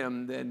about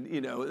him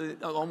than,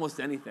 almost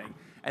anything.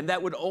 And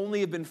that would only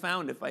have been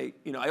found if I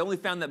only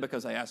found that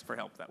because I asked for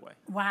help that way.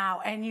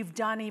 Wow, and you've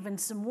done even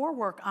some more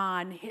work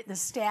on the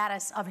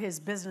status of his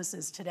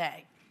businesses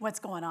today. What's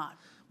going on?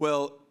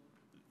 Well,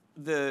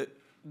 when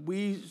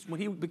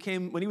he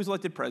was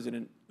elected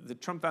president, the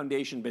Trump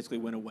Foundation basically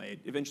went away. It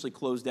eventually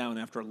closed down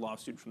after a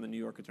lawsuit from the New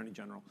York Attorney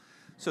General.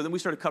 So then we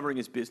started covering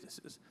his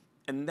businesses.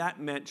 And that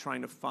meant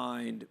trying to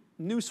find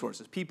news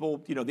sources.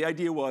 People, the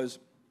idea was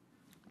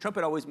Trump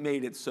had always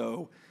made it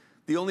so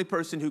the only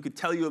person who could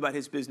tell you about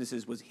his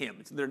businesses was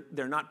him.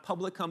 They're not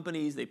public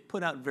companies. They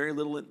put out very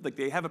little. Like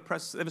they have a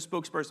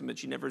spokesperson, but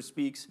she never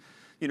speaks.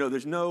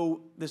 There's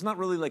not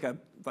really like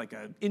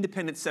a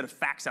independent set of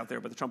facts out there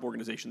about the Trump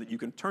Organization that you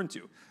can turn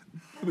to.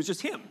 It was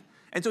just him,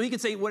 and so he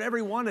could say whatever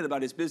he wanted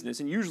about his business,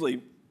 and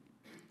usually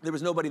there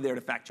was nobody there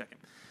to fact check him.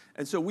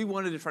 And so we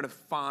wanted to try to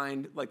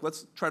find,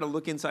 let's try to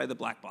look inside the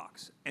black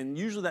box. And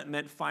usually that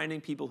meant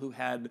finding people who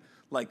had,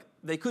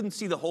 they couldn't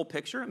see the whole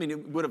picture. I mean,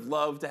 it would have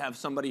loved to have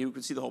somebody who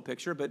could see the whole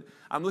picture, but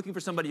I'm looking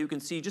for somebody who can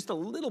see just a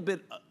little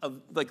bit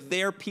of,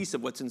 their piece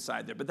of what's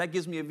inside there. But that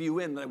gives me a view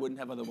in that I wouldn't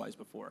have otherwise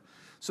before.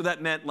 So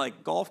that meant,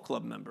 golf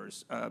club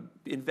members,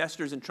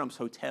 investors in Trump's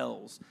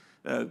hotels,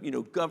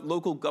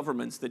 local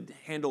governments that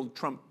handled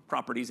Trump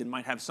properties and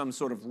might have some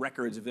sort of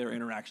records of their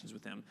interactions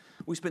with him.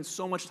 We spent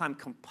so much time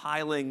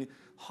compiling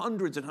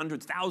hundreds and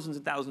hundreds, thousands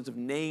and thousands of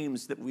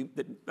names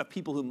of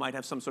people who might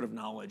have some sort of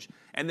knowledge,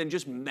 and then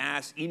just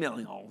mass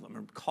emailing all of them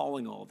or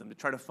calling all of them to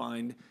try to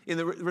find. And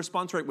the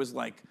response rate was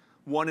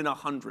 1 in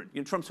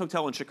 100. Trump's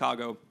hotel in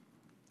Chicago,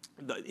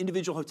 the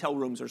individual hotel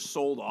rooms are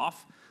sold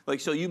off.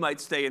 So you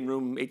might stay in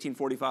room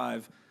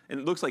 1845,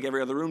 and it looks like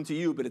every other room to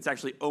you, but it's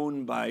actually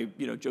owned by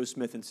Joe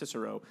Smith and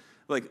Cicero.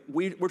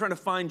 We're trying to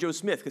find Joe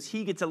Smith because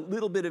he gets a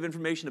little bit of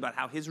information about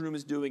how his room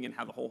is doing and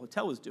how the whole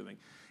hotel is doing.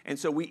 And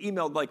so we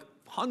emailed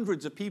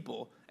hundreds of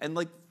people, and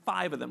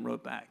 5 of them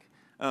wrote back.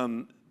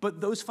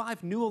 But those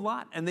 5 knew a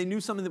lot, and they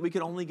knew something that we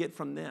could only get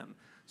from them.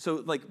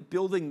 So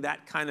building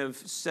that kind of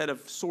set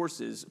of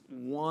sources,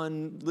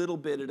 one little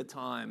bit at a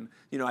time,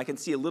 I can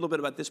see a little bit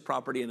about this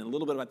property and a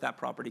little bit about that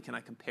property. Can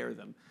I compare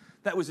them?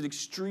 That was an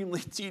extremely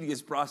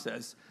tedious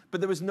process, but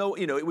there was no,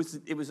 it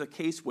was a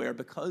case where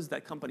because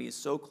that company is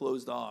so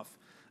closed off,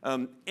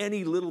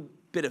 any little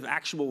bit of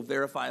actual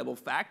verifiable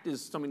fact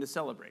is something to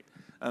celebrate.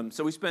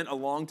 So we spent a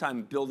long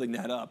time building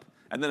that up.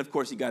 And then, of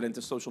course, he got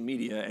into social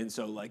media, and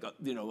so,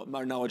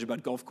 our knowledge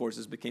about golf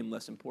courses became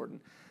less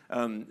important.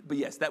 But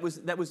yes, that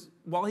was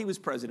while he was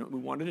president, we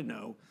wanted to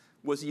know,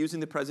 was he using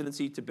the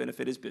presidency to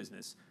benefit his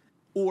business?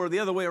 Or the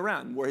other way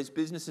around, where his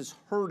business is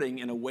hurting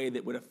in a way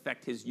that would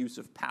affect his use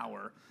of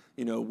power?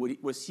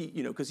 Was he,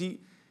 because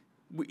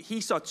he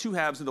saw 2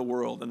 halves of the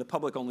world, and the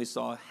public only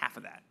saw half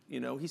of that.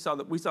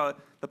 We saw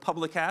the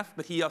public half,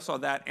 but he also saw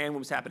that and what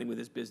was happening with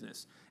his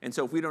business. And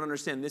so if we don't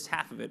understand this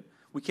half of it,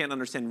 we can't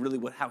understand really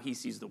how he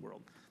sees the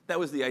world. That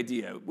was the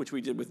idea, which we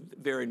did with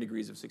varying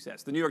degrees of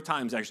success. The New York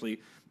Times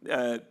actually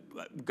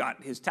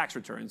got his tax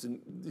returns, and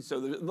so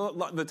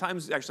the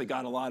Times actually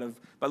got a lot of,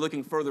 by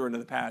looking further into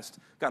the past,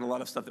 got a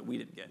lot of stuff that we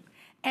didn't get.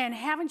 And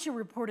haven't you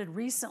reported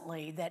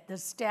recently that the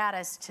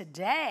status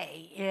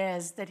today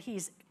is that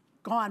he's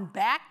gone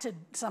back to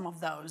some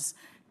of those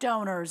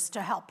donors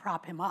to help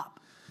prop him up?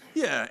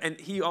 Yeah, and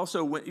he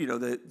also went, he has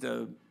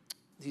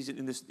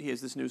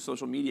this new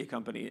social media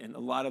company, and a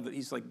lot of it,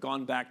 he's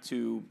gone back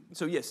to,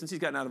 so yes, since he's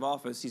gotten out of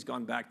office, he's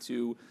gone back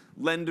to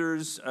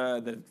lenders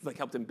that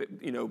helped him,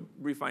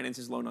 refinance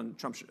his loan on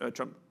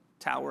Trump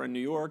Tower in New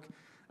York.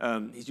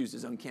 He's used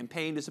his own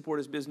campaign to support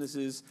his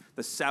businesses.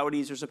 The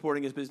Saudis are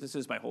supporting his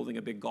businesses by holding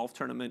a big golf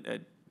tournament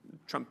at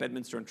Trump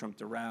Bedminster and Trump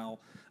Doral.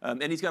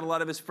 And he's got a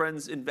lot of his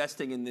friends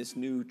investing in this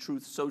new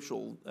Truth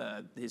Social,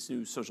 his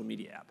new social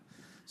media app.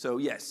 So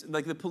yes,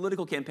 the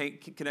political campaign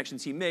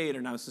connections he made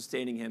are now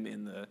sustaining him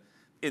in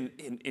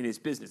his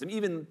business. I mean,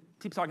 even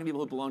talking to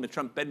people who belong to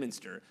Trump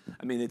Bedminster.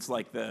 I mean, it's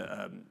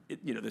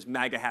there's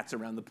MAGA hats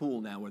around the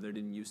pool now where there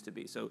didn't used to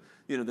be. So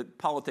the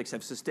politics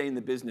have sustained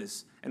the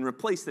business and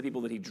replaced the people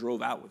that he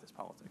drove out with his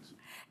politics.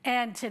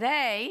 And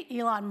today,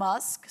 Elon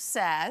Musk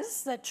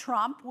says that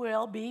Trump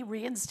will be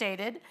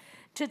reinstated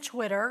to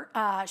Twitter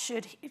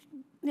should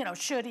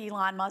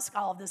Elon Musk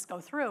all of this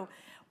go through.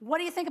 What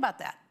do you think about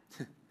that?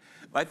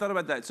 I thought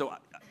about that. So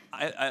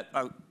I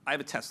have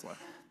a Tesla,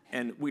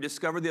 and we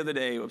discovered the other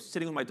day, I was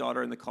sitting with my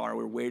daughter in the car.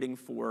 We were waiting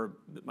for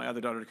my other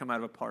daughter to come out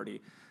of a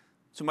party.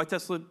 So my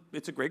Tesla,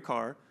 it's a great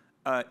car.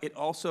 It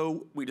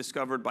also, we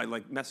discovered by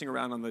messing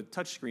around on the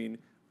touchscreen,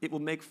 it will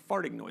make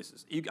farting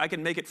noises. I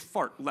can make it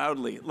fart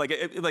loudly.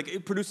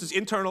 It produces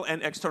internal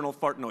and external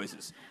fart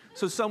noises.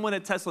 So someone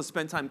at Tesla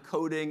spent time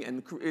coding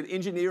and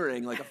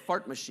engineering a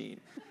fart machine.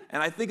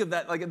 And I think of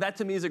that, that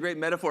to me is a great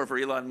metaphor for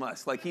Elon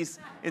Musk. He's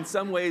in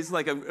some ways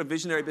a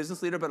visionary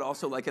business leader, but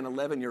also an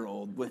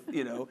 11-year-old with,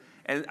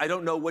 and I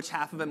don't know which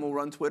half of him will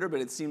run Twitter,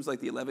 but it seems like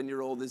the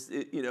 11-year-old is,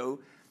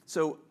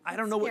 So I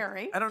don't know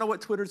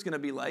what Twitter's going to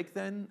be like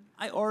then.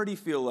 I already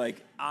feel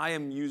like I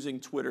am using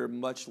Twitter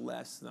much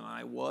less than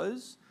I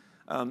was,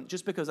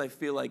 just because I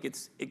feel like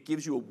it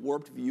gives you a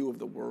warped view of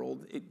the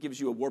world. It gives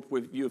you a warped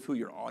view of who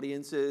your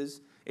audience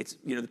is. It's,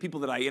 the people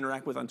that I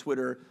interact with on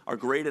Twitter are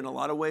great in a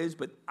lot of ways,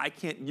 but I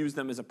can't use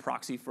them as a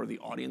proxy for the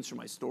audience for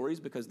my stories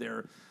because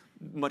they're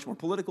much more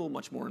political,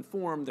 much more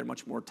informed. They're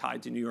much more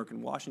tied to New York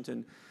and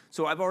Washington.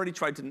 So I've already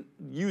tried to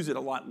use it a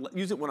lot,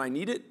 use it when I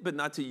need it, but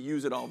not to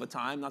use it all the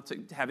time, not to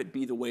have it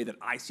be the way that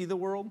I see the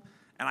world.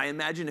 And I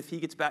imagine if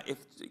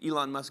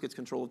Elon Musk gets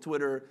control of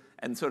Twitter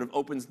and sort of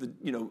opens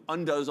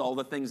undoes all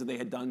the things that they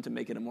had done to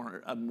make it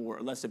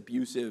less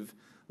abusive,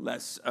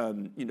 less,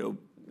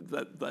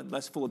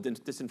 less full of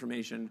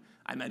disinformation,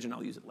 I imagine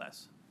I'll use it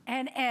less.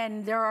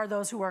 And there are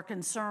those who are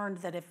concerned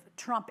that if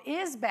Trump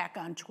is back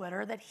on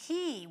Twitter, that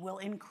he will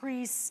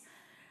increase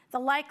the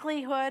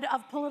likelihood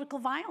of political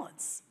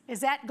violence. Is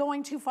that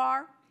going too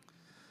far?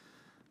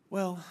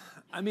 Well,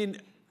 I mean,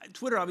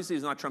 Twitter obviously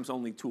is not Trump's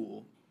only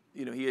tool.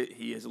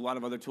 He has a lot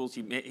of other tools.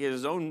 He has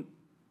his own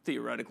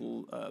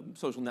theoretical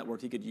social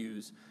network he could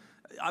use.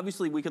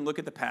 Obviously, we can look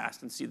at the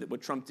past and see that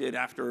what Trump did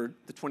after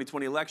the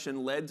 2020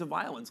 election led to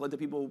violence, led to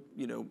people,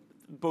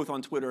 both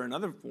on Twitter and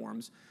other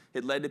forums,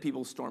 it led to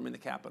people storming the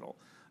Capitol.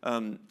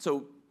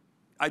 So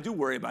I do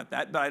worry about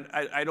that, but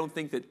I don't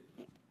think that,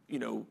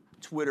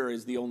 Twitter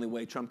is the only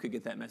way Trump could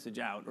get that message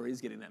out or is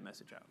getting that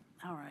message out.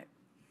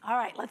 All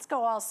right, let's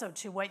go also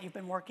to what you've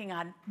been working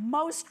on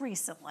most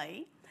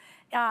recently.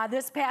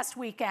 This past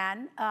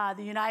weekend,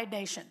 the United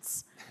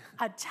Nations,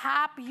 a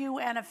top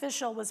UN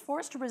official was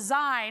forced to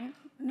resign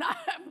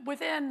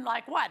within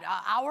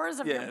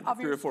hours of your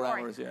 3 or 4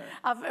 story, hours, yeah.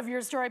 of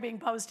your story being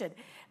posted.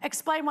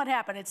 Explain what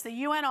happened. It's the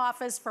UN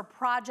Office for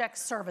Project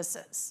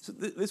Services. So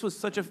this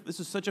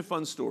is such a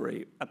fun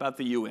story about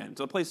the UN.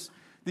 So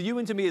the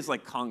UN to me is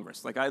like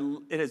Congress.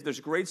 There's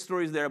great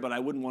stories there, but I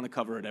wouldn't want to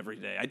cover it every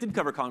day. I did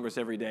cover Congress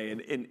every day,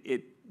 and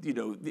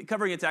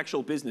covering its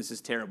actual business is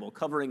terrible.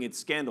 Covering its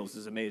scandals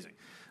is amazing.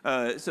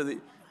 So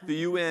the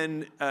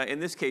UN, in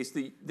this case,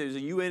 there's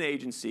a UN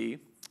agency,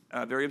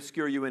 a very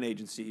obscure UN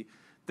agency,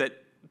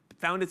 that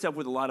found itself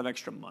with a lot of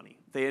extra money.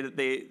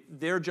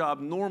 Their job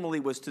normally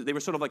was they were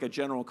sort of like a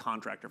general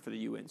contractor for the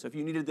UN. So if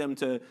you needed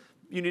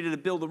to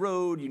build a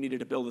road, you needed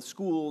to build the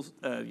schools,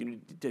 you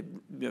needed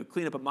to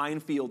clean up a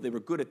minefield, they were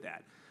good at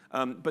that.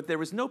 But there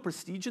was no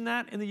prestige in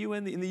that in the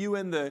UN. In the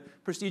UN, the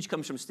prestige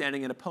comes from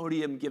standing at a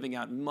podium, giving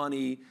out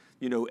money,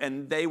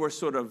 and they were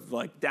sort of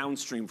like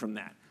downstream from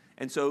that.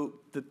 And so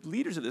the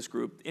leaders of this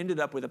group ended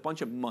up with a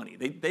bunch of money.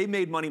 They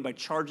made money by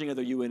charging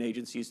other UN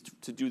agencies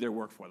to do their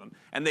work for them.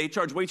 And they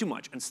charged way too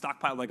much and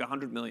stockpiled like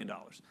 $100 million.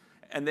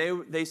 And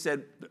they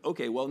said,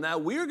 okay, well, now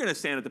we're going to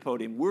stand at the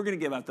podium. We're going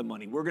to give out the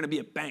money. We're going to be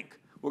a bank.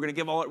 We're going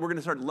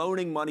to start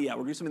loaning money out.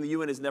 We're going to do something the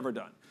UN has never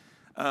done.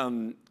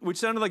 Which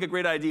sounded like a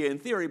great idea in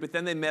theory, but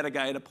then they met a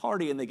guy at a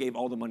party and they gave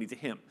all the money to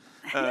him.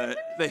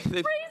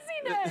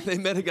 They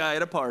met a guy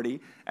at a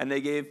party and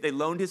they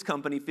loaned his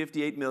company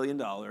 $58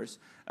 million,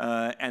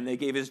 and they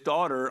gave his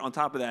daughter, on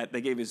top of that,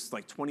 they gave his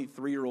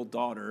 23-year-old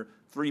daughter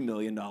 $3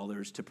 million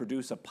to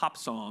produce a pop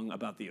song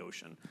about the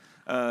ocean.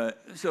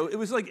 So it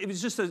was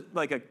just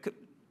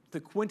the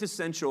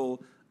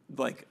quintessential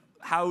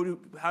how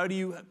do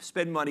you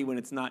spend money when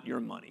it's not your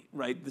money,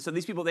 right? So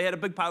these people, they had a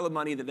big pile of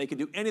money that they could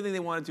do anything they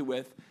wanted to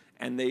with,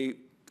 and they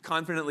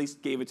confidently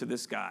gave it to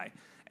this guy.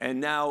 And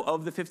now,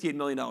 of the $58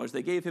 million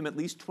they gave him, at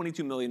least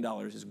 $22 million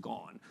is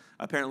gone.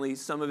 Apparently,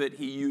 some of it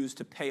he used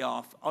to pay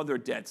off other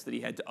debts that he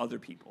had to other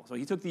people. So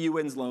he took the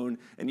UN's loan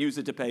and used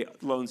it to pay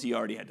loans he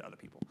already had to other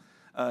people.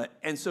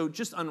 And so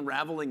just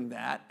unraveling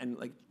that and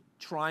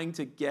trying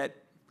to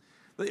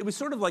it was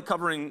sort of like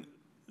covering,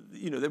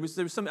 there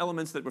was some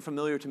elements that were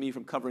familiar to me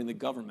from covering the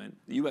government,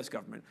 the U.S.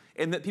 government,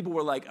 and that people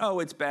were like, oh,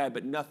 it's bad,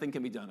 but nothing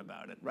can be done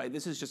about it, right?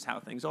 This is just how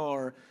things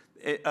are.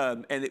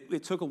 And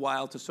it took a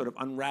while to sort of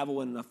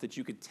unravel enough that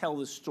you could tell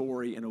the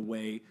story in a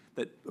way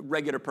that a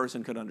regular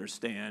person could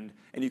understand,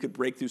 and you could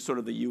break through sort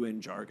of the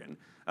UN jargon.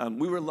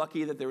 We were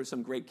lucky that there were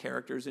some great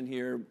characters in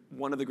here.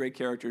 One of the great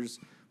characters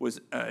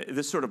was,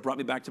 this sort of brought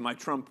me back to my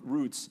Trump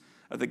roots.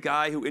 The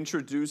guy who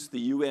introduced the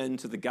UN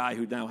to the guy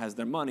who now has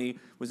their money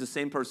was the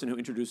same person who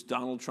introduced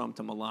Donald Trump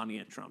to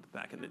Melania Trump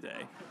back in the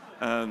day.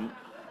 An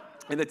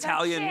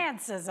Italian, the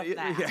chances of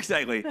that. Yeah,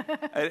 exactly.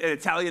 An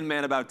Italian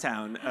man about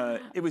town.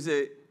 It was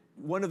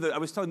I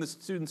was telling the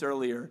students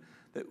earlier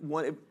that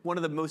one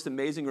of the most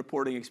amazing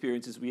reporting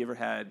experiences we ever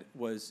had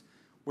was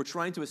we're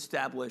trying to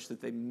establish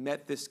that they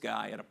met this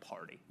guy at a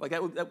party.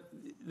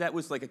 That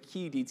was like a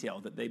key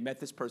detail, that they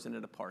met this person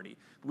at a party.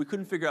 But we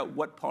couldn't figure out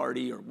what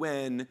party or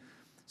when.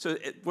 So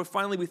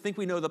we think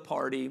we know the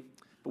party,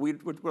 but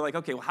we're like,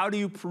 okay, well, how do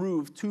you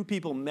prove two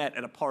people met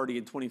at a party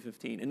in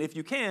 2015? And if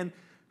you can,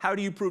 how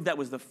do you prove that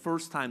was the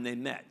first time they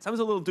met? So I was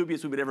a little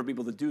dubious we would ever be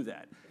able to do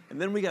that. And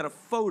then we got a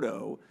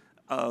photo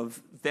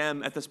of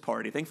them at this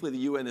party. Thankfully, the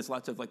UN has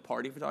lots of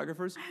party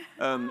photographers.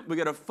 We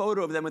got a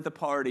photo of them at the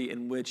party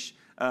in which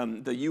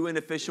the UN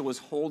official was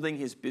holding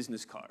his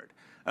business card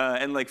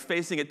and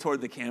facing it toward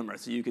the camera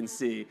so you can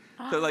see.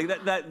 So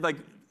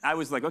I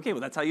was like, okay,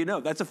 well, that's how you know.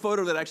 That's a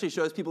photo that actually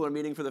shows people are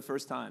meeting for the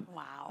first time.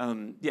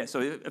 Wow. Yeah,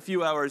 so a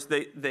few hours,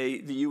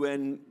 the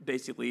UN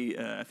basically,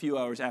 a few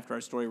hours after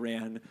our story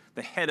ran,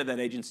 the head of that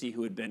agency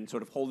who had been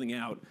sort of holding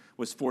out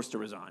was forced to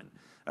resign.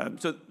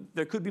 So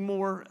there could be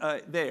more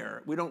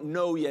there. We don't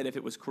know yet if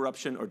it was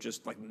corruption or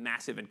just like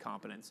massive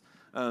incompetence.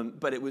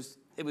 But it was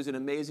an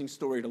amazing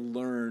story to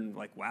learn.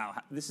 Like, wow,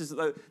 this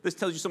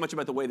tells you so much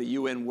about the way the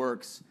UN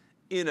works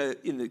in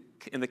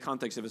the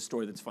context of a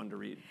story that's fun to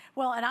read.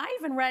 Well, and I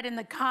even read in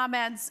the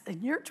comments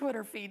in your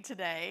Twitter feed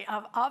today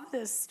of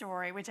this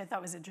story, which I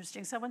thought was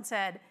interesting. Someone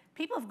said,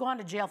 people have gone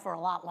to jail for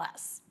a lot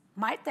less.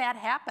 Might that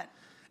happen?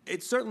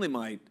 It certainly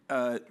might.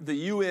 The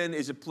UN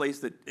is a place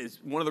that is,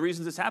 one of the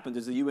reasons this happens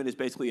is the UN is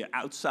basically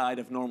outside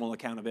of normal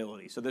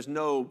accountability. So there's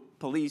no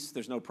police,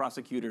 there's no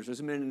prosecutors.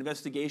 There's been an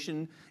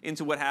investigation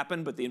into what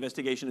happened, but the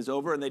investigation is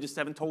over and they just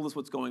haven't told us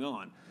what's going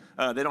on.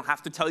 They don't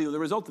have to tell you the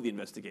result of the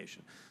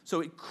investigation.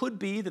 So it could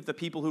be that the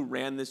people who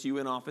ran this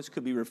UN office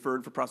could be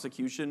referred for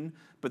prosecution,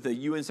 but the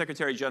UN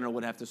Secretary General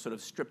would have to sort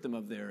of strip them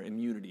of their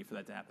immunity for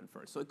that to happen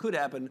first. So it could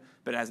happen,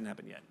 but it hasn't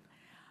happened yet.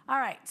 All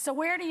right, so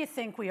where do you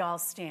think we all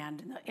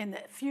stand in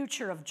the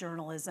future of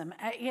journalism?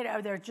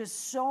 There are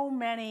just so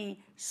many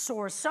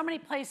sources, so many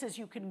places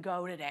you can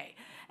go today.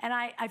 And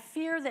I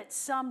fear that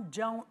some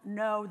don't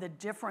know the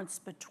difference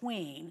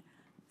between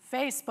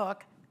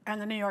Facebook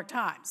and the New York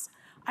Times.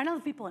 I know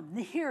the people in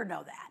here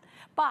know that,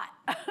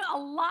 but a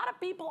lot of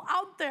people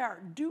out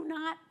there do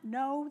not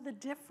know the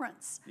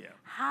difference. Yeah.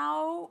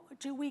 How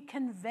do we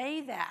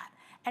convey that?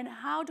 And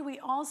how do we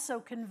also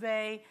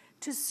convey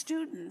to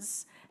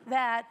students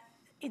that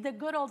the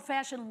good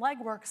old-fashioned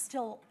legwork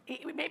still,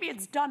 maybe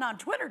it's done on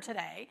Twitter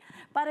today,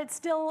 but it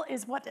still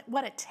is what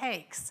it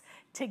takes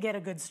to get a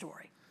good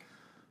story?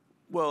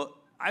 Well,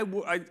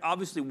 I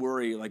obviously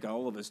worry, like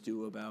all of us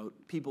do, about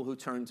people who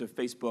turn to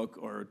Facebook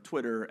or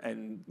Twitter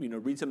and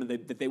read something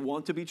that they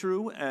want to be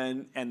true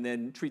and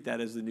then treat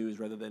that as the news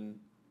rather than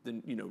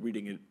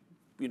reading it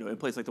in a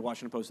place like the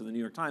Washington Post or the New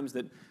York Times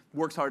that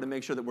works hard to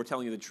make sure that we're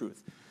telling you the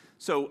truth.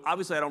 So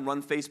obviously I don't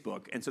run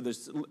Facebook, and so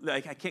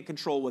I can't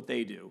control what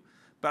they do.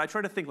 But I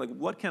try to think, like,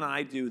 what can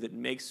I do that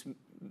makes,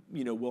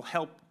 will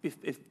help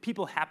if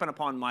people happen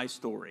upon my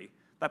story.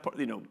 That part,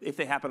 if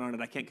they happen on it,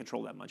 I can't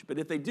control that much. But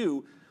if they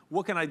do,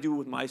 what can I do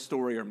with my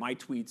story or my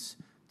tweets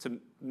to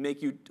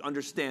make you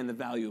understand the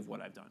value of what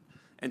I've done?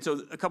 And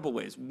so a couple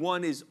ways.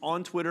 One is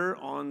on Twitter,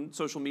 on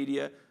social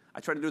media, I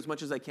try to do as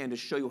much as I can to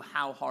show you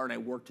how hard I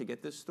worked to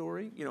get this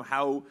story.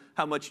 How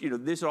much,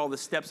 these are all the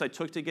steps I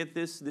took to get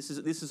this. This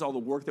is all the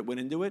work that went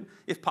into it.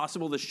 If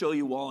possible, to show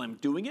you while I'm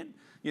doing it,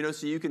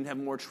 so you can have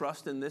more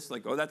trust in this.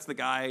 Like, oh, that's the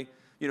guy.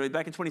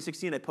 Back in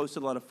 2016, I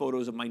posted a lot of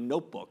photos of my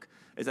notebook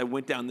as I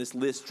went down this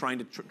list trying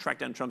to track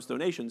down Trump's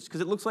donations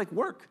because it looks like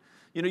work.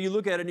 You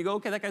look at it and you go,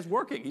 okay, that guy's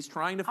working. He's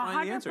trying to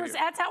find the answer here.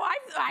 That's how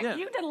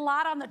you did a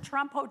lot on the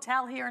Trump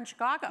Hotel here in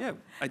Chicago. Yeah,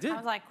 I did. I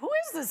was like, who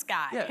is this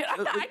guy? Yeah,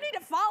 I need to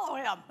follow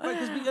him.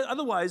 Right, because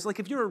otherwise, like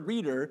if you're a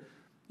reader,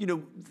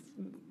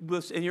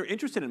 and you're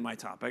interested in my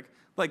topic,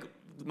 like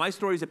my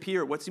stories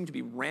appear at what seem to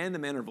be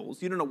random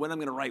intervals. You don't know when I'm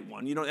going to write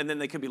one. And then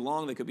they could be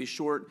long, they could be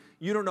short.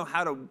 You don't know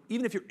how to,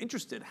 even if you're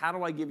interested, how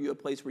do I give you a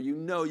place where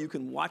you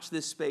can watch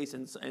this space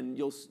and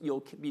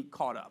you'll be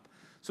caught up.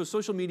 So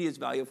social media is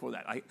valuable for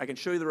that. I can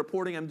show you the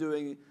reporting I'm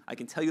doing. I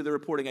can tell you the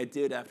reporting I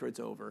did after it's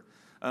over.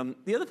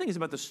 The other thing is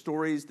about the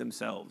stories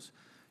themselves.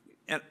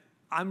 And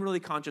I'm really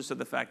conscious of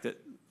the fact that,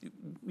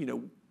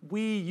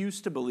 we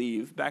used to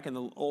believe back in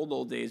the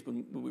old days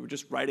when we were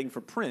just writing for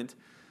print,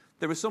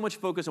 there was so much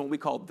focus on what we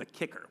called the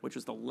kicker, which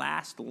was the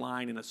last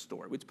line in a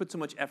story. We put so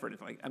much effort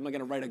into, like, I'm going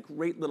to write a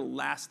great little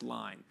last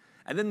line.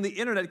 And then the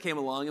internet came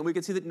along, and we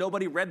could see that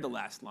nobody read the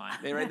last line.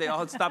 They all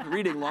had stopped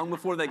reading long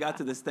before they got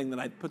to this thing that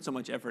I put so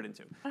much effort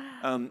into.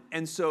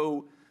 And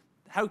so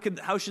how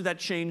should that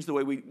change the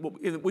way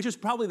which is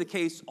probably the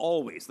case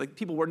always. Like,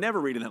 people were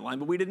never reading that line,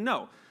 but we didn't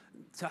know.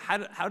 So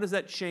how does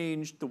that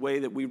change the way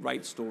that we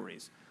write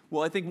stories?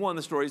 Well, I think, one,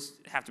 the stories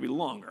have to be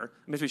longer,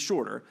 they have to be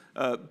shorter,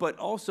 but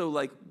also,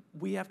 like,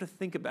 we have to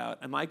think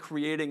about, am I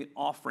creating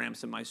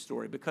off-ramps in my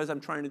story because I'm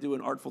trying to do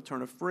an artful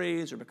turn of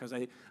phrase or because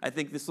I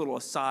think this little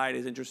aside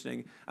is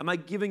interesting? Am I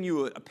giving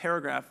you a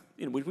paragraph,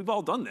 we've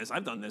all done this,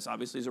 I've done this,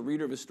 obviously, as a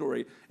reader of a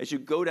story, as you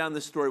go down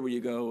the story where you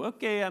go,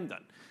 okay, I'm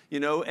done.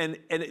 And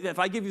if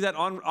I give you that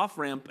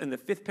off-ramp in the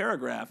 5th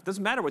paragraph, it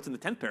doesn't matter what's in the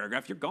 10th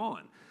paragraph, you're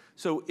gone.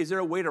 So is there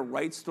a way to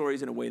write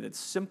stories in a way that's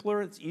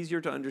simpler, it's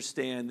easier to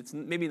understand, it's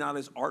maybe not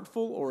as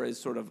artful or as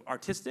sort of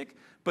artistic,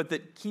 but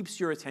that keeps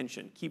your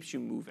attention, keeps you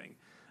moving?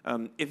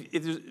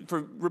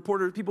 For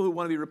reporters, people who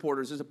want to be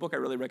reporters, there's a book I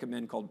really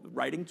recommend called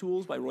Writing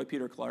Tools by Roy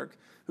Peter Clark,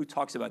 who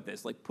talks about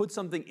this. Like, put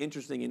something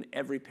interesting in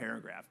every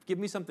paragraph. Give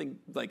me something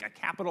like a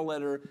capital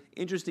letter,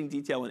 interesting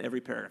detail in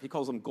every paragraph. He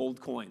calls them gold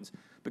coins,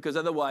 because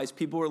otherwise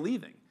people are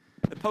leaving.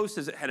 The Post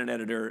had an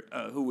editor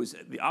who was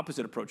the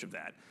opposite approach of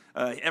that.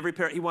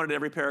 He wanted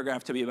every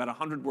paragraph to be about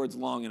 100 words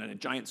long and in a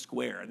giant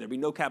square. There'd be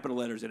no capital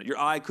letters in it. Your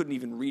eye couldn't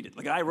even read it.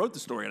 Like, I wrote the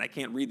story, and I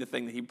can't read the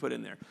thing that he put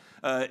in there.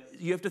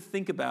 You have to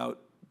think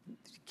about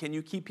can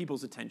you keep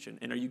people's attention?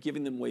 And are you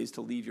giving them ways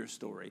to leave your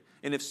story?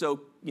 And if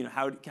so,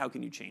 how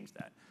can you change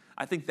that?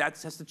 I think that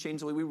has to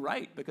change the way we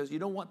write, because you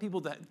don't want people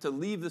to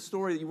leave the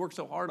story that you worked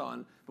so hard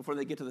on before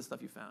they get to the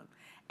stuff you found.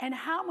 And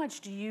how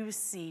much do you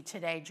see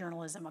today,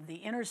 journalism, of the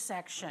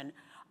intersection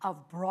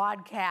of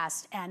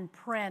broadcast and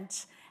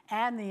print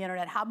and the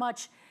internet? How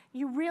much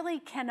you really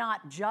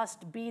cannot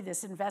just be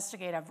this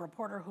investigative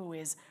reporter who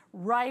is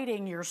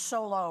writing your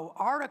solo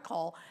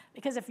article,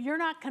 because if you're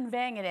not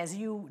conveying it as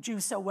you do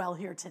so well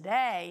here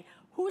today,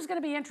 who's going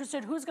to be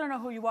interested? Who's going to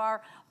know who you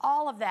are?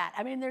 All of that.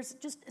 I mean, there's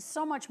just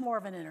so much more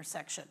of an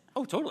intersection.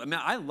 Oh, totally. I mean,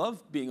 I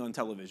love being on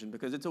television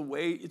because it's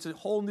a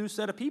whole new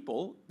set of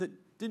people that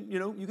didn't,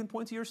 you can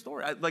point to your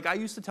story. I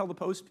used to tell the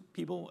Post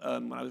people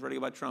when I was writing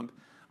about Trump,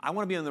 I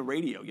want to be on the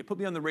radio. You put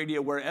me on the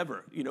radio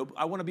wherever.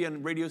 I want to be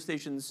on radio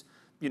stations,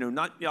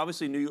 not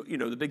obviously New York,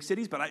 the big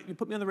cities, but you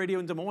put me on the radio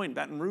in Des Moines,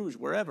 Baton Rouge,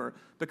 wherever,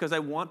 because I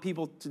want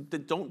people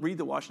that don't read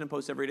the Washington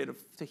Post every day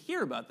to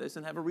hear about this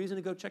and have a reason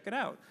to go check it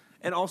out.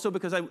 And also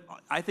because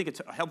I think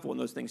it's helpful in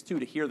those things too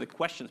to hear the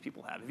questions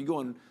people have. If you go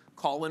on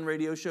call-in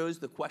radio shows,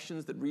 the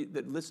questions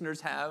that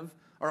listeners have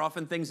are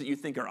often things that you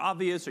think are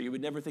obvious or you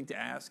would never think to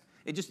ask.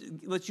 It just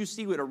lets you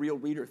see what a real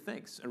reader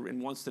thinks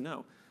and wants to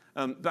know.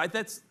 But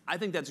I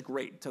think that's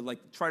great to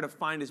try to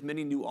find as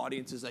many new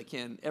audiences as I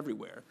can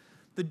everywhere.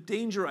 The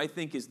danger, I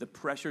think, is the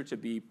pressure to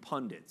be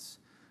pundits.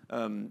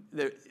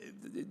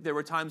 There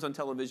were times on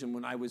television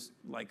when I was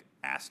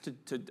asked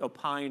to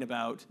opine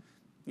about,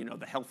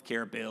 the health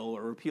care bill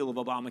or repeal of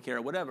Obamacare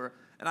or whatever,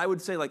 and I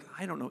would say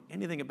I don't know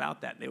anything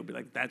about that. And they would be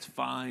like, that's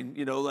fine,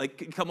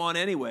 come on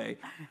anyway.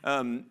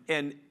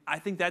 And I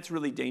think that's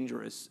really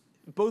dangerous,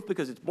 both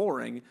because it's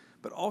boring,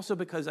 but also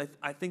because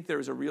I think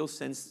there's a real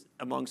sense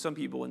among some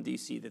people in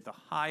D.C. that the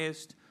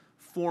highest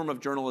form of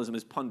journalism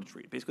is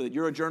punditry. Basically, that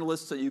you're a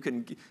journalist so you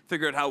can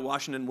figure out how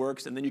Washington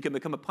works, and then you can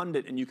become a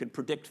pundit and you can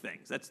predict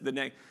things. That's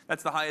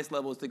the highest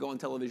level, is to go on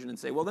television and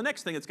say, well, the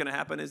next thing that's going to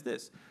happen is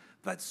this.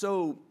 But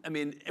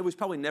it was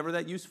probably never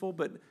that useful,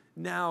 but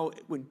now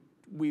when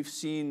we've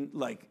seen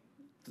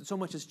so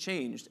much has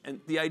changed,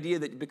 and the idea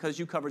that because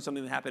you covered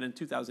something that happened in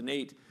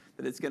 2008,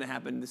 that it's going to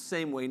happen the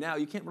same way now,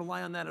 you can't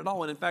rely on that at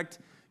all. And in fact,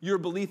 your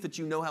belief that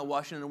you know how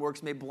Washington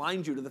works may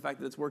blind you to the fact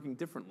that it's working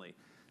differently.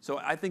 So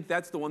I think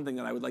that's the one thing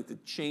that I would like to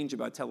change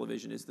about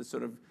television, is the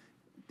sort of,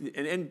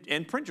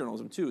 and print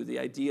journalism too, the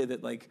idea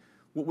that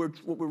what we're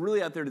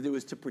really out there to do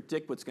is to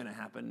predict what's going to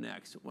happen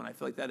next, when I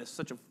feel like that is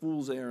such a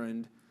fool's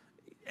errand.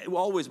 It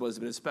always was,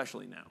 but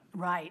especially now.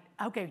 Right.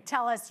 Okay,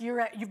 tell us,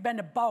 you've been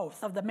to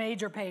both of the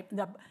major papers,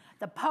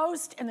 the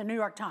Post and the New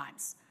York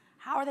Times.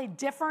 How are they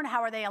different?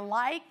 How are they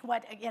alike?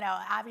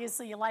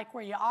 Obviously you like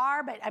where you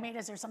are, but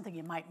is there something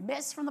you might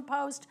miss from the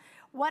Post?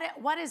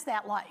 What is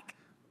that like?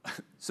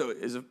 So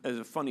as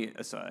a funny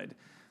aside,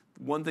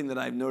 one thing that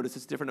I've noticed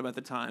that's different about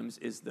the Times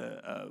is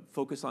the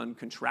focus on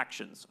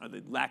contractions, or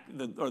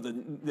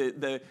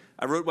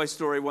I wrote my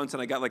story once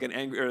and I got an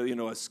angry,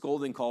 or a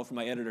scolding call from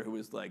my editor who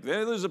was like,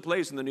 there's a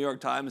place in the New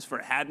York Times for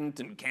hadn't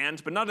and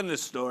can't, but not in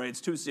this story.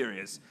 It's too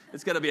serious.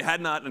 It's got to be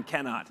had not and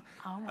cannot.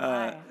 Oh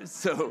my.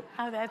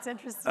 Oh, that's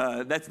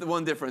interesting. That's the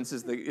one difference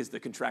is the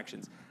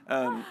contractions.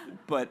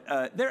 But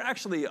they're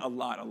actually a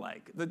lot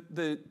alike.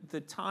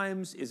 The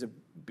Times is a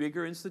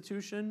bigger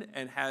institution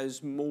and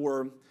has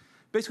more.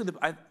 Basically,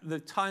 the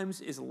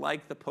Times is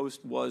like the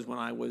Post was when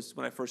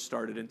I first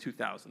started in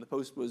 2000. The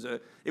Post was a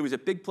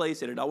big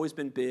place. It had always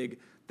been big.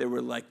 There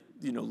were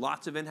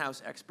lots of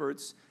in-house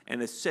experts,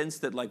 and a sense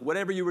that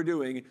whatever you were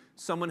doing,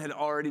 someone had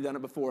already done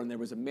it before, and there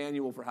was a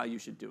manual for how you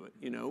should do it.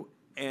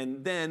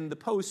 And then the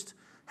Post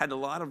had a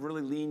lot of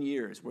really lean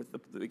years where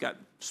we got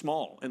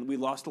small, and we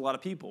lost a lot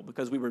of people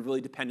because we were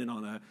really dependent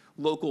on a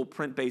local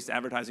print-based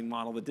advertising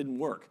model that didn't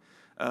work.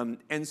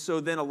 And so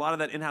then a lot of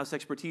that in-house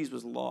expertise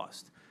was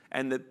lost.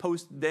 And the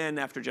Post then,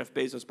 after Jeff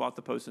Bezos bought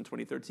the Post in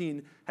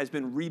 2013, has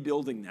been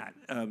rebuilding that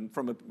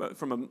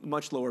from a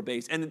much lower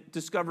base and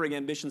discovering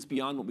ambitions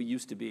beyond what we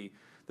used to be.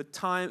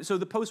 So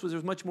the Post there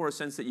was much more a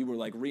sense that you were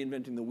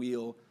reinventing the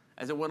wheel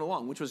as it went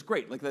along, which was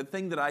great. The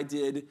thing that I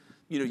did,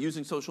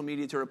 using social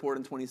media to report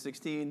in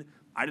 2016,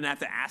 I didn't have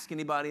to ask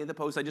anybody at the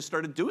Post. I just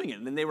started doing it,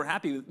 and then they were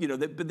happy.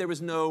 But there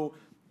was no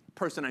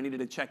person I needed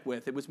to check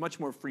with. It was much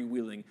more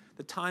freewheeling.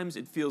 The Times,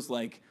 it feels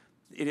like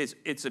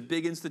it's a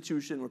big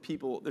institution where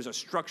there's a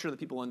structure that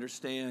people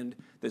understand.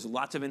 There's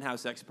lots of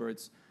in-house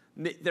experts.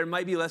 There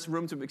might be less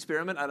room to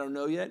experiment. I don't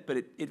know yet, but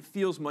it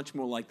feels much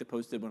more like the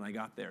Post did when I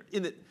got there.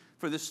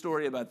 For this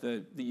story about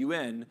the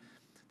UN,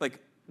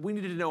 we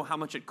needed to know how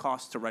much it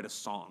costs to write a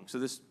song. So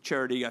this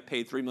charity got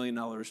paid $3 million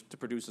to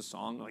produce a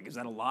song. Is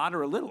that a lot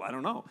or a little? I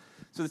don't know.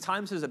 So the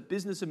Times has a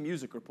business of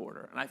music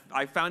reporter. And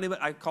I found him,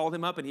 I called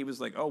him up, and he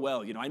was like, oh,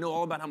 well, I know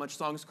all about how much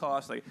songs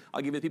cost.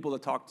 I'll give you people to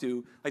talk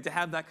to. To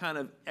have that kind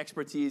of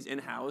expertise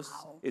in-house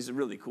is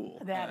really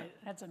cool.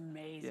 That's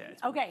amazing.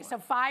 Yeah, okay, so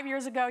 5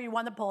 years ago, you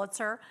won the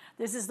Pulitzer.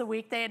 This is the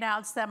week they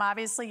announced them.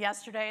 Obviously,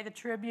 yesterday, the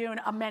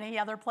Tribune, many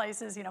other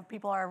places,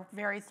 people are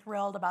very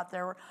thrilled about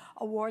their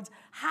awards.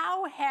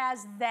 How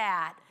has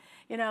that,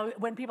 You know,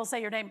 when people say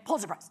your name,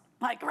 Pulitzer Prize,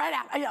 like right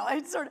out. You know,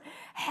 it's sort of,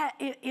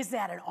 is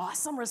that an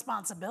awesome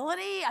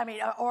responsibility? I mean,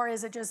 or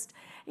is it just,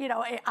 you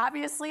know,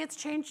 obviously it's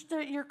changed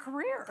your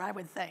career, I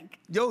would think.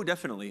 No,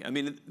 definitely. I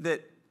mean,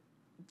 that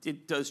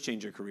it does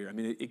change your career. I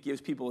mean, it gives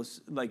people,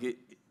 like,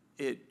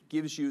 it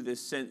gives you this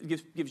sense,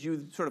 gives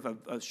you sort of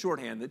a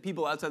shorthand that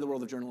people outside the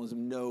world of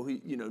journalism know,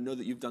 know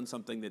that you've done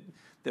something that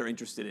they're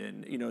interested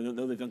in. You know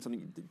you've done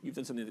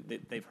something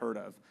that they've heard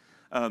of.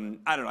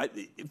 I don't know.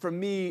 For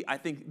me, I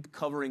think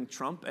covering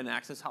Trump and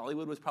Access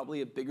Hollywood was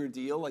probably a bigger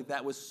deal. Like,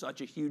 that was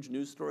such a huge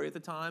news story at the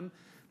time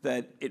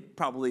that it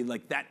probably,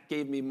 like, that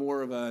gave me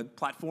more of a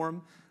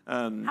platform.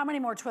 How many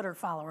more Twitter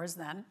followers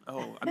then?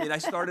 Oh, I mean, I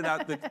started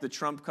out the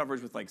Trump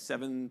coverage with like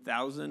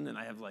 7,000, and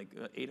I have like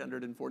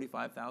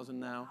 845,000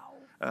 now.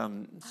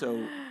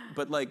 So,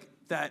 but like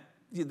that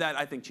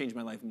I think changed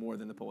my life more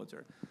than the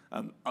Pulitzer.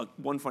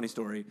 One funny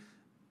story.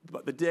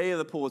 But the day of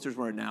the Pulitzers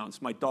were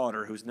announced, my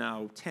daughter, who's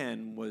now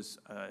 10, was,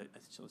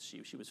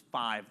 she was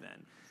 5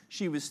 then.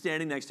 She was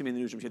standing next to me in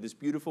the newsroom. She had this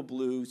beautiful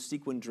blue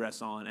sequin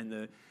dress on,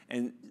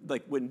 and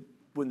like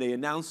when they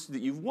announced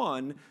that you've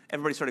won,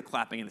 everybody started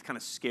clapping, and it kind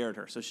of scared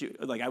her. So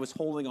I was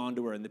holding on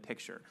to her in the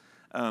picture,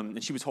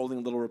 and she was holding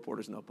a little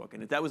reporter's notebook,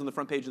 and that was on the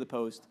front page of the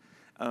Post.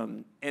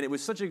 And it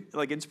was such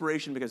a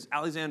inspiration because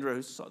Alexandra,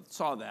 who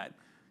saw that,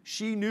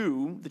 she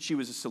knew that she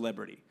was a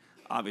celebrity.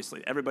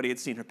 Obviously, everybody had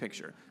seen her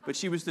picture, but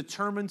she was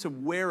determined to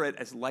wear it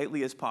as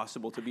lightly as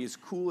possible, to be as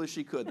cool as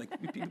she could.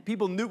 Like,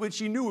 people knew what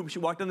she knew. When she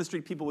walked down the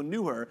street, people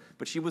knew her,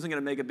 but she wasn't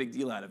going to make a big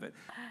deal out of it.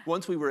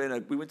 Once we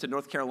went to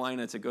North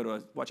Carolina to go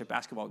to watch a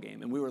basketball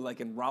game, and we were like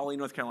in Raleigh,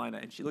 North Carolina,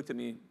 and she looked at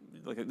me,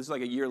 this is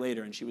like a year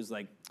later, and she was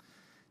like,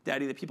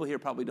 "Daddy, the people here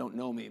probably don't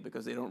know me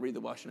because they don't read the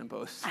Washington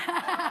Post."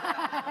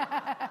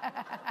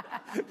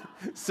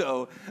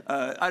 So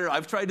I don't know.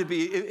 I've tried to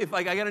be. If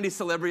I got any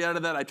celebrity out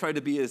of that, I tried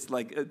to be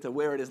to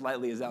wear it as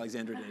lightly as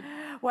Alexandra did.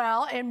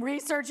 Well, in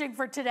researching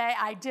for today,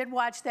 I did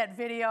watch that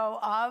video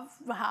of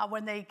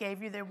when they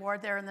gave you the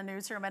award there in the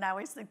newsroom, and I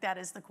always think that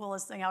is the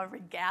coolest thing. How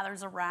everybody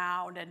gathers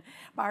around, and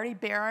Marty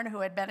Baron,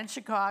 who had been in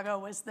Chicago,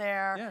 was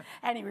there,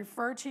 and he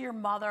referred to your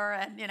mother.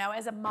 And you know,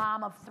 as a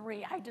mom of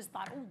 3, I just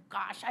thought, oh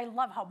gosh, I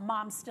love how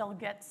moms still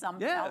get some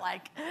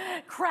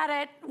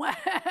credit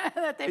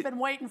that they've been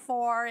waiting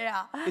for.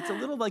 Yeah, it's a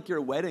little like your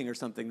wedding or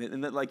something,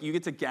 and that like you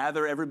get to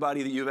gather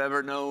everybody that you've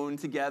ever known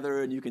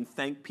together, and you can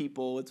thank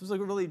people. It was like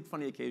a really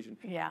funny occasion.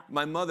 Yeah.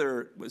 My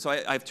mother, so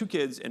I have 2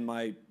 kids, and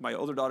my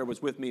older daughter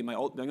was with me. My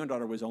younger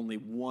daughter was only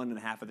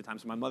 1.5 at the time,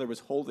 so my mother was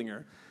holding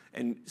her.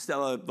 And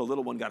Stella, the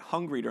little one, got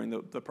hungry during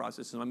the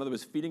process, and my mother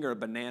was feeding her a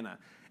banana.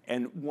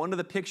 And one of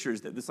the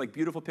pictures, this like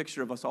beautiful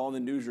picture of us all in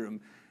the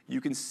newsroom, you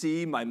can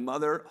see my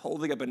mother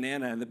holding a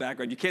banana in the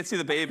background. You can't see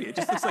the baby. It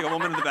just looks like a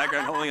woman in the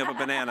background holding up a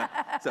banana.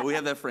 So we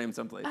have that framed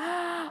someplace.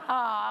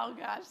 Oh,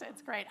 gosh,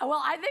 that's great.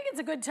 Well, I think it's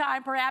a good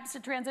time perhaps to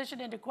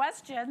transition into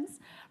questions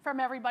from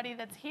everybody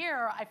that's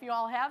here. If you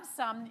all have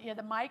some,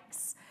 the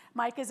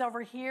mic is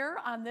over here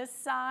on this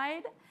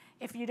side.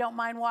 If you don't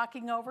mind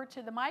walking over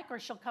to the mic, or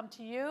she'll come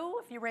to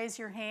you if you raise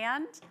your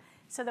hand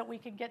so that we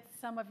can get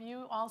some of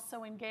you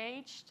also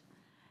engaged.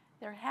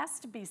 There has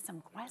to be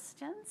some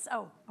questions.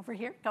 Oh, over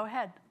here, go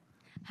ahead.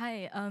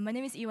 Hi, my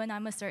name is Ewan.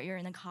 I'm a third year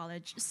in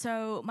college.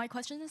 So my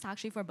question is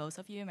actually for both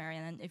of you,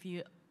 Marianne, if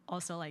you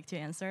also like to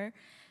answer.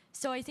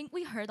 So I think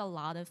we heard a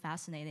lot of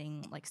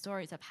fascinating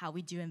stories of how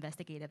we do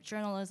investigative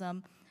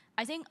journalism.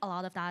 I think a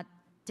lot of that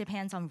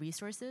depends on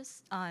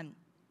resources that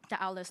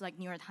outlets like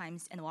New York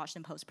Times and the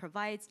Washington Post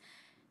provides,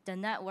 the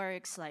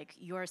networks like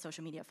your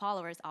social media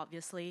followers,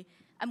 obviously.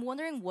 I'm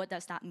wondering, what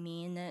does that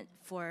mean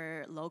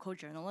for local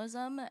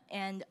journalism?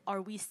 And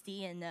are we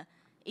seeing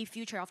a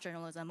future of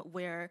journalism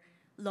where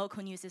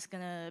local news is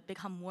going to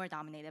become more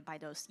dominated by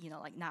those,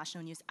 like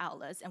national news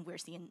outlets, and we're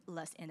seeing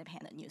less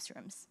independent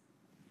newsrooms?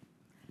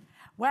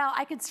 Well,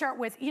 I could start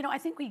with, I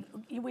think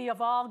we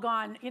have all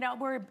gone,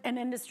 we're an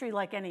industry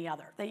like any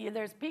other.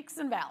 There's peaks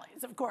and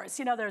valleys, of course.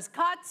 There's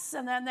cuts,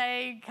 and then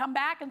they come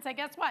back and say,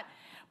 guess what?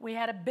 We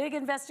had a big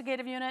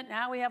investigative unit,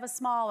 now we have a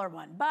smaller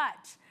one.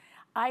 But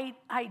I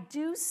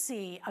do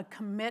see a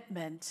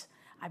commitment.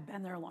 I've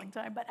been there a long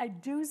time, but I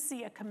do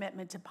see a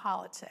commitment to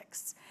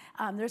politics.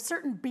 There's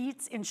certain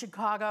beats in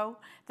Chicago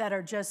that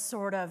are just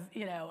sort of,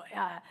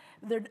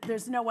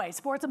 there's no way.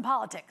 Sports and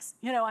politics,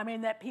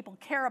 that people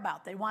care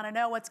about. They want to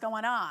know what's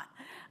going on.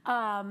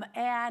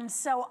 And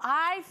so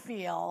I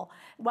feel,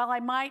 while I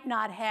might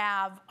not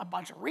have a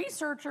bunch of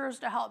researchers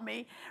to help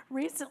me,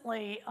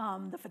 recently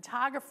the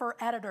photographer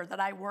editor that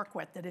I work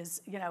with, that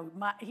is,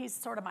 he's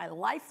sort of my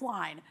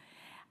lifeline.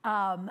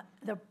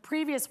 The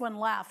previous one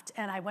left,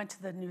 and I went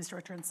to the news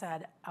director and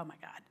said, oh my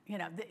God,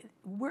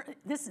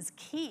 this is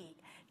key.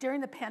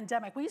 During the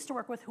pandemic, we used to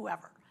work with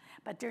whoever,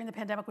 but during the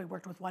pandemic, we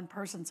worked with one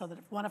person so that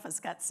if one of us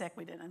got sick,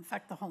 we didn't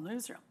infect the whole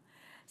newsroom.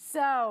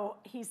 So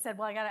he said,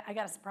 well, I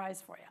got a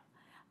surprise for you.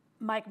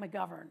 Mike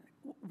McGovern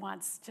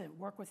wants to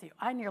work with you.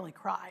 I nearly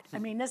cried. I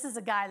mean, this is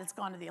a guy that's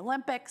gone to the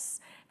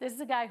Olympics. This is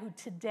a guy who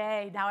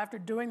today, now after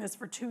doing this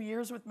for 2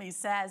 years with me,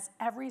 says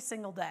every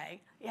single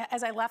day,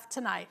 as I left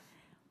tonight,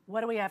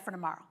 what do we have for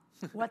tomorrow?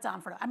 What's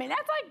on for? I mean,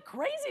 that's like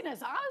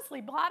craziness.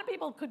 Honestly, a lot of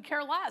people could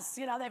care less.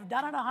 You know, they've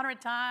done it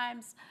 100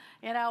 times.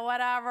 You know,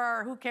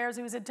 whatever. Who cares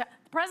who's in town?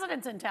 The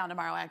president's in town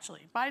tomorrow,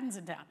 actually. Biden's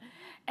in town,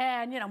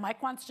 and you know,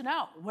 Mike wants to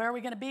know, where are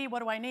we going to be? What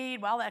do I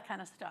need? Well, that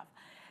kind of stuff.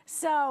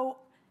 So,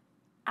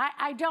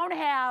 I don't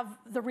have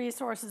the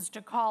resources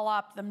to call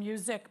up the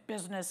music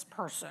business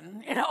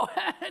person, you know,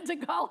 to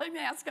call and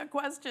ask a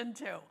question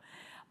to,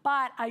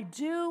 but I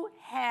do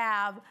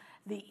have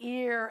the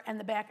ear and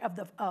the back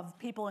of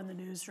people in the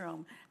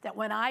newsroom that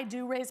when I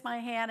do raise my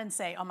hand and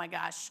say, oh my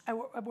gosh,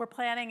 we're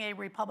planning a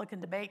Republican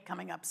debate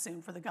coming up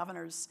soon for the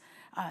governor's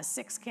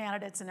 6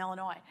 candidates in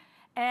Illinois.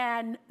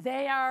 And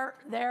they're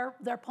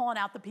pulling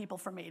out the people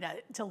for me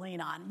to lean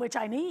on, which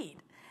I need.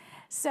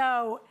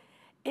 So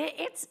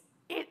there's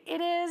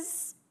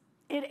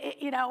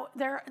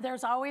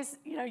always,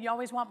 you know, you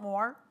always want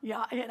more. You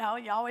know,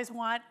 you always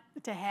want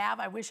to have.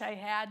 I wish I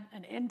had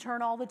an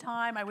intern all the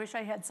time. I wish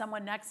I had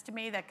someone next to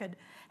me that could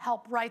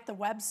help write the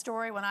web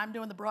story when I'm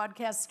doing the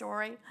broadcast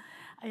story.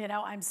 You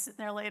know, I'm sitting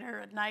there later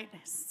at night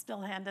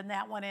still handing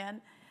that one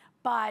in.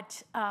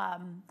 But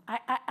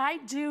I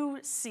do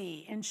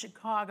see in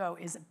Chicago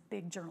is a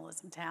big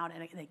journalism town,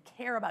 and they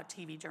care about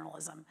TV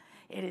journalism.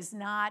 It is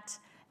not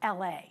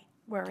LA,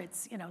 where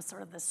it's, you know,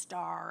 sort of the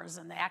stars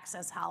and the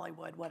Access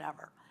Hollywood,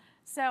 whatever.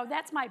 So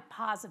that's my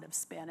positive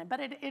spin, but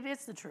it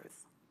is the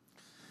truth.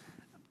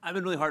 I've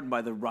been really heartened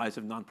by the rise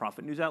of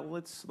nonprofit news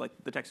outlets like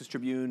the Texas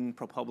Tribune,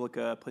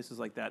 ProPublica, places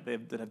like that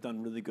that have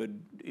done really good,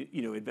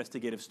 you know,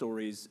 investigative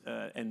stories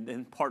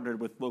and partnered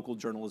with local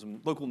journalism,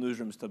 local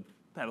newsrooms to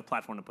have a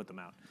platform to put them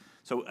out.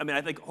 So, I mean,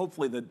 I think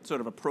hopefully the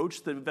sort of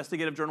approach to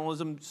investigative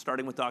journalism,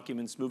 starting with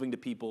documents, moving to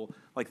people,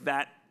 like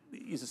that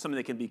is something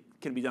that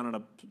can be done on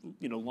a,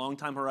 you know, long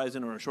time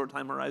horizon or a short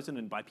time horizon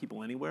and by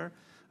people anywhere.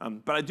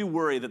 But I do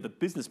worry that the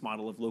business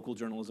model of local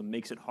journalism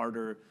makes it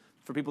harder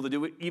for people to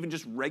do it, even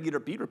just regular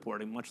beat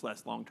reporting, much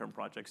less long-term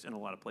projects in a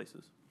lot of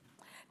places.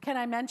 Can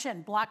I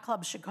mention Block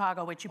Club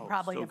Chicago, which you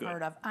probably so have good.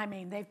 heard of? I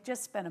mean, they've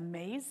just been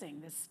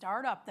amazing. This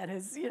startup that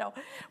is, you know,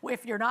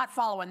 if you're not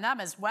following them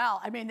as well.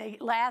 I mean,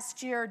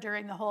 last year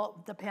during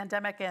the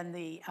pandemic and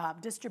the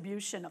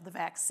distribution of the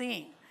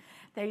vaccine,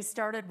 they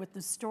started with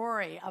the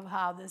story of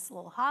how this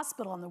little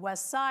hospital on the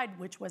west side,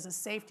 which was a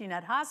safety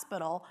net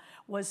hospital,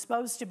 was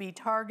supposed to be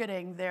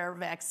targeting their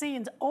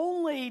vaccines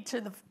only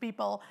to the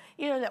people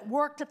either that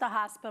worked at the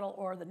hospital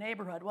or the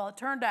neighborhood. Well, it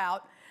turned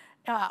out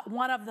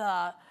one of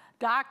the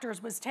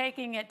doctors was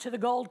taking it to the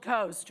Gold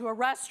Coast, to a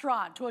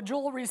restaurant, to a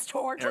jewelry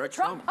store, to the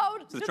Trump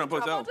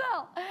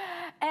Hotel.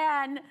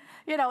 And,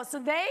 you know, so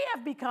they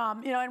have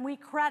become, you know, and we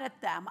credit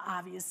them,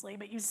 obviously,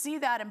 but you see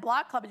that in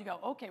Block Club and you go,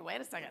 okay, wait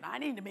a second, I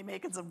need to be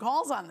making some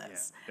calls on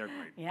this. Yeah, they're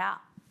great. Yeah.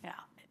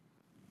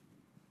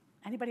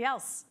 Anybody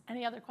else?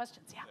 Any other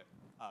questions? Yeah.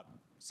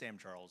 Sam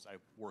Charles, I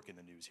work in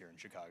the news here in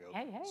Chicago.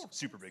 Hey.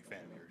 Super big fan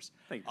of yours.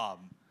 Thank you.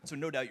 So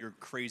no doubt you're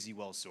crazy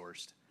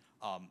well-sourced.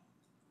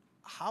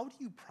 How do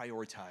you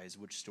prioritize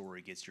which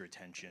story gets your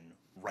attention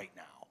right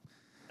now?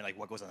 And like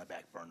what goes on the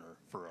back burner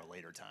for a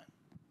later time?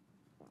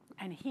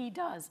 And he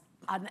does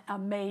an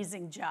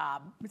amazing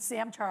job.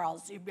 Sam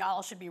Charles, you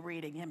all should be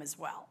reading him as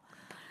well.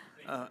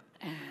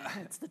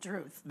 It's the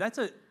truth.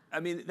 I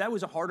mean, that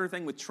was a harder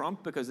thing with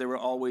Trump because there were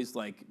always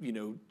like, you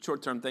know,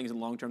 short-term things and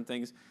long-term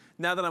things.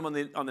 Now that I'm on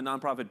the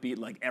nonprofit beat,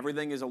 like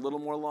everything is a little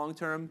more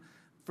long-term.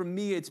 For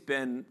me, it's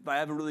been, I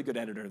have a really good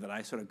editor that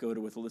I sort of go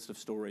to with a list of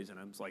stories, and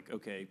I'm like,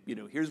 okay, you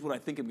know, here's what I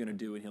think I'm going to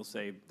do, and he'll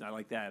say, I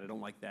like that, I don't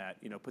like that,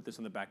 you know, put this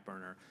on the back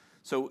burner.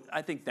 So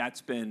I think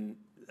that's been,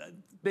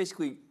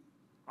 basically,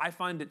 I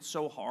find it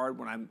so hard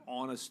when I'm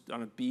on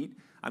a beat.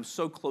 I'm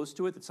so close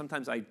to it that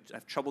sometimes I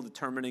have trouble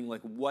determining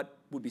like what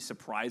would be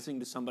surprising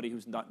to somebody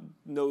who's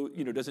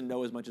doesn't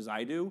know as much as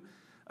I do.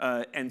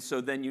 And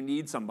so then you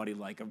need somebody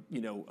like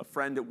a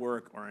friend at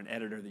work or an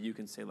editor that you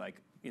can say like,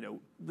 you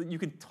know, that you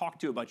can talk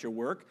to about your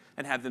work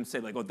and have them say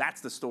like, oh, that's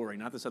the story,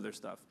 not this other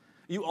stuff.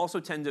 You also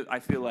tend to, I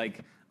feel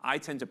like I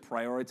tend to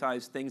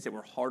prioritize things that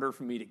were harder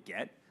for me to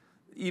get,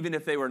 even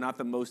if they were not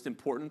the most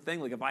important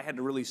thing. Like if I had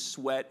to really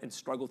sweat and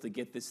struggle to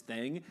get this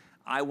thing,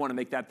 I want to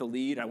make that the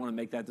lead, I want to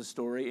make that the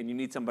story, and you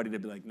need somebody to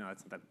be like, no,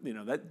 it's not that, you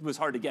know, that was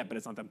hard to get, but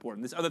it's not that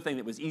important. This other thing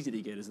that was easy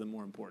to get is the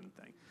more important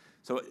thing.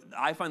 So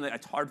I find that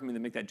it's hard for me to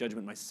make that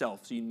judgment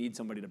myself, so you need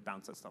somebody to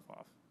bounce that stuff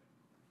off.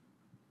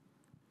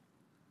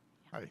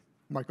 Hi,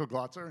 Michael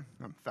Glotzer.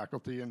 I'm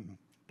faculty in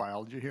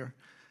biology here.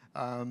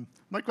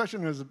 My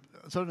question is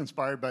sort of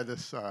inspired by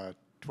this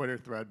Twitter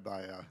thread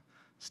by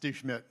Steve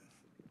Schmidt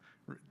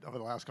over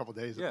the last couple of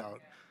days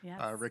about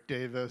Rick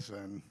Davis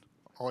and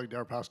Oleg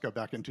Deripaska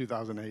back in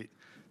 2008. It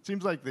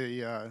seems like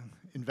the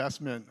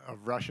investment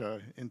of Russia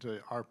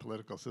into our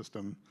political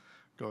system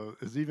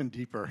is even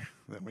deeper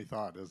than we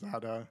thought. Is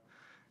that an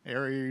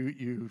area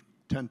you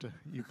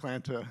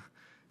plan to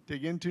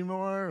dig into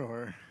more,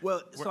 or?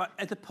 Well, so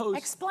at the Post.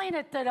 Explain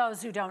it to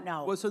those who don't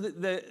know. Well, so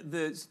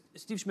the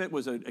Steve Schmidt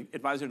was an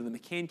advisor to the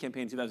McCain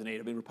campaign in 2008.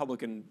 I've been a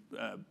Republican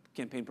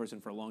campaign person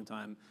for a long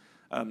time.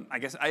 I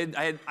guess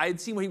I had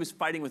seen what he was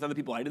fighting with other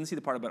people. I didn't see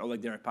the part about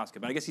Oleg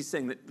Deripaska, but I guess he's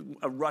saying that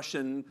a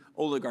Russian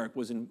oligarch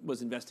was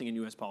investing in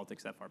U.S.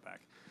 politics that far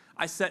back.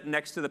 I sat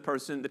next to the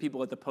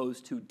people at the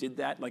Post who did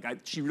that.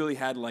 She really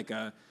had like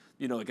a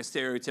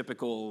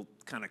stereotypical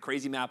kind of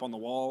crazy map on the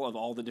wall of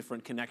all the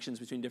different connections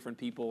between different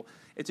people.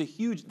 It's a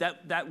huge,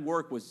 that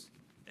work was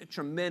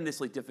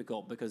tremendously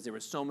difficult because there were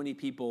so many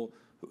people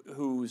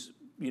whose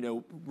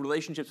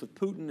relationships with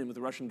Putin and with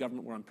the Russian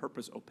government were on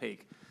purpose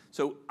opaque.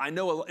 So I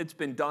know it's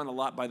been done a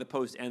lot by the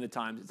Post and the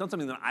Times. It's not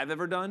something that I've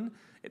ever done.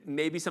 It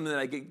may be something that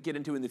I get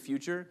into in the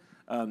future,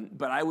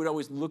 but I would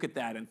always look at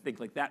that and think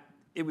like that.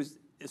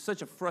 It's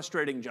such a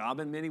frustrating job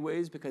in many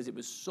ways because it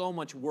was so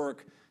much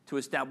work to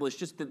establish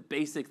just that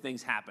basic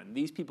things happen.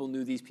 These people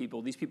knew these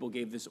people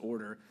gave this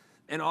order.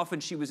 And often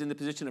she was in the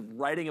position of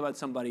writing about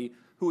somebody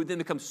who would then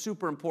become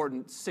super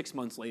important 6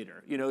 months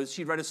later.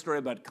 She'd write a story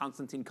about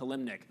Konstantin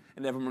Kalimnik,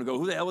 and everyone would go,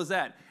 who the hell is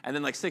that? And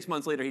then 6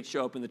 months later, he'd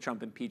show up in the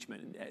Trump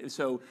impeachment. And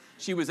so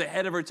she was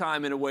ahead of her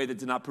time in a way that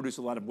did not produce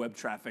a lot of web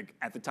traffic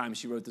at the time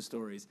she wrote the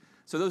stories.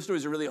 So those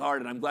stories are really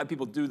hard, and I'm glad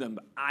people do them,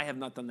 but I have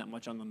not done that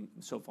much on them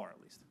so far,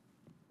 at least.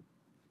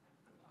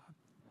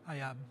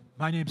 Hi,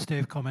 my name's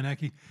Dave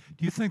Komanecki.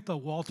 Do you think the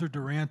Walter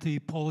Duranty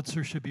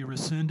Pulitzer should be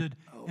rescinded?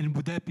 And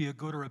would that be a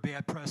good or a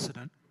bad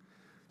precedent?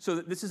 So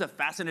this is a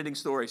fascinating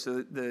story.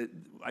 So the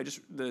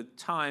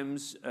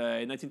Times,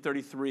 in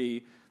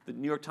 1933, the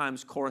New York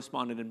Times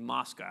correspondent in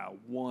Moscow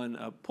won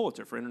a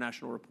Pulitzer for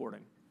international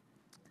reporting.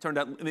 Turned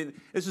out,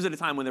 this was at a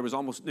time when there was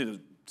almost,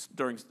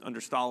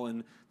 under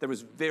Stalin, there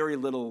was very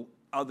little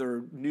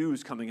other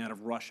news coming out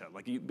of Russia.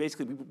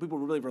 Basically, people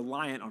were really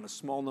reliant on a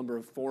small number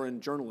of foreign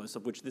journalists,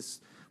 of which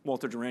this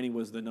Walter Duranty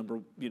was the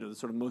the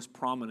sort of most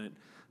prominent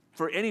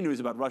for any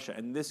news about Russia.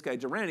 And this guy,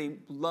 Duranty,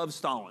 loved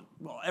Stalin.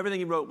 Well, everything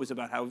he wrote was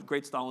about how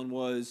great Stalin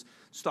was.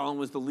 Stalin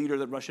was the leader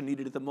that Russia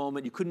needed at the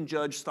moment. You couldn't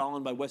judge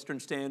Stalin by Western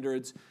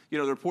standards. The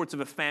reports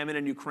of a famine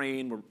in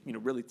Ukraine were,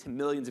 really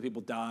millions of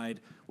people died,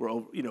 were,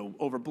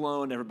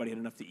 overblown. Everybody had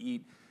enough to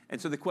eat. And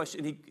so the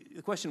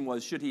question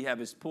was, should he have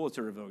his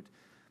Pulitzer revoked?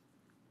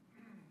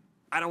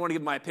 I don't want to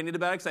give my opinion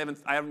about it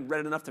because I haven't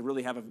read it enough to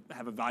really have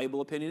a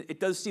valuable opinion.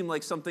 It does seem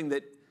like something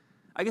that,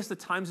 I guess the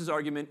Times'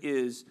 argument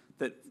is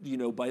that,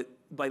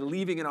 by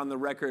leaving it on the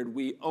record,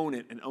 we own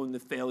it and own the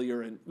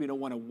failure, and we don't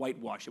want to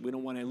whitewash it. We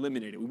don't want to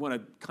eliminate it. We want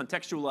to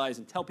contextualize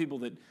and tell people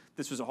that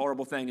this was a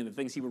horrible thing and the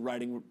things he was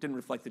writing didn't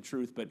reflect the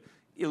truth, but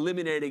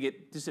eliminating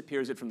it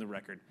disappears it from the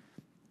record.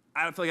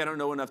 I feel like I don't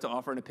know enough to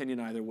offer an opinion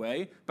either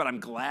way, but I'm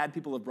glad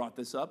people have brought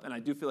this up, and I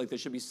do feel like there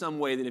should be some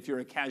way that if you're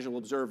a casual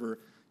observer,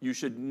 you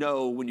should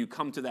know when you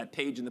come to that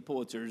page in the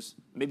Pulitzers,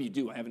 maybe you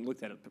do, I haven't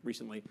looked at it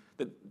recently,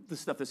 that the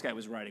stuff this guy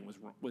was writing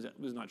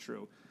was not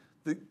true.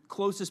 The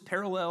closest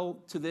parallel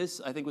to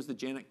this, I think, was the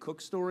Janet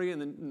Cook story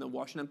in the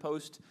Washington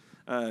Post.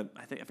 I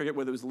forget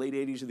whether it was the late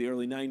 80s or the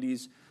early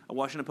 90s. A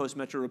Washington Post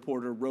Metro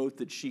reporter wrote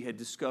that she had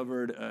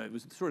discovered, the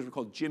stories were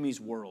called Jimmy's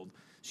World.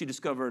 She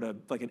discovered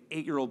an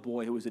 8-year-old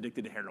boy who was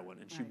addicted to heroin,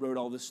 and she wrote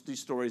all these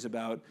stories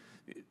about,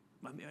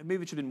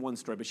 maybe it should have been one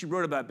story, but she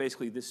wrote about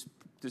basically this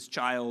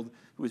child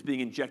who was being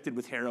injected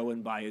with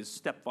heroin by his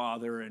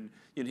stepfather, and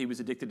he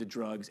was addicted to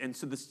drugs. And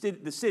so the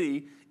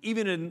city,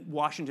 even in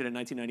Washington in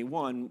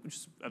 1991, which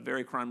is a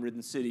very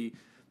crime-ridden city,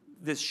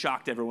 this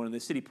shocked everyone, and the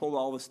city pulled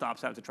all the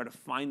stops out to try to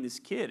find this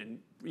kid and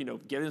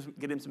get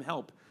him some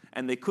help.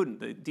 And they couldn't.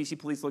 The DC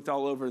police looked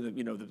all over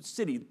the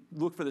city,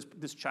 looked for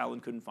this child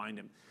and couldn't find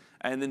him.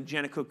 And then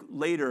Janet Cook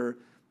later,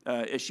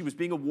 as she was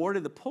being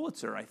awarded the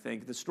Pulitzer, I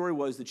think, the story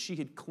was that she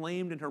had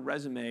claimed in her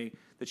resume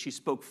that she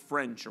spoke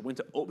French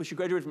or she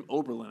graduated from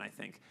Oberlin, I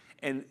think.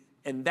 And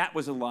that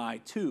was a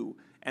lie, too.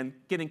 And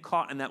getting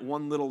caught in that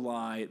one little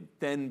lie,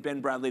 then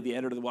Ben Bradley, the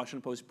editor of the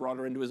Washington Post, brought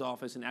her into his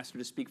office and asked her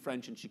to speak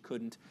French, and she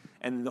couldn't.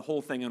 And the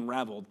whole thing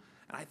unraveled.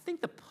 And I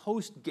think the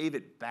Post gave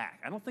it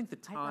back. I don't think the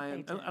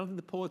Times, I don't think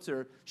the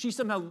Pulitzer, she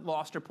somehow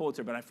lost her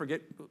Pulitzer, but I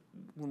forget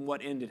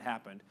what end it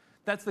happened.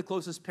 That's the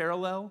closest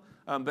parallel,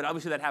 but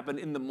obviously that happened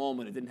in the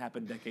moment. It didn't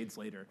happen decades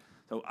later.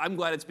 So I'm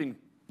glad it's being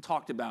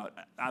talked about,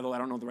 although I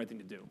don't know the right thing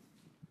to do.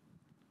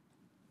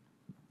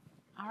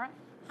 All right.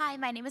 Hi,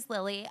 my name is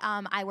Lily.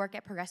 I work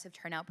at Progressive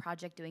Turnout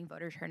Project doing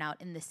voter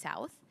turnout in the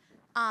South.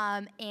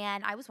 And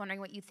I was wondering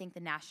what you think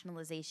the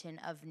nationalization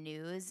of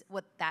news,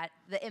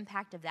 the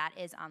impact of that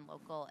is on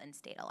local and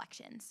state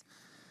elections.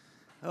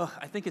 Oh,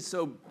 I think it's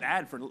so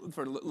bad for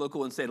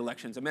local and state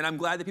elections. I mean, I'm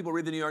glad that people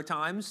read the New York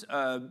Times,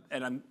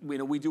 and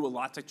we do a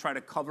lot to try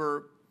to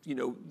cover,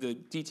 the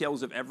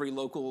details of every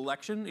local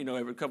election.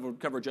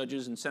 Cover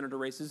judges and senator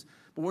races,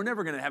 but we're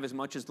never going to have as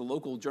much as the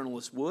local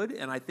journalists would.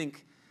 And I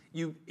think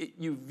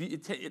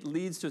it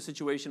leads to a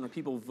situation where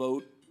people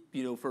vote,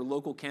 for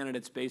local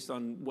candidates based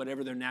on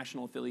whatever their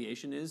national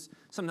affiliation is.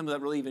 Sometimes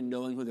without really even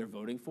knowing who they're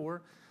voting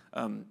for.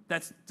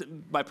 That's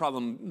my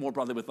problem more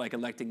broadly with like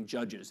electing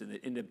judges,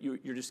 and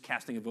you're just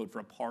casting a vote for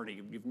a party.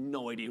 You have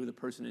no idea who the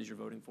person is you're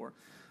voting for.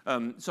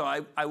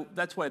 So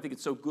that's why I think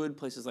it's so good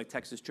places like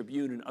Texas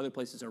Tribune and other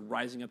places are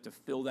rising up to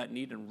fill that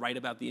need and write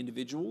about the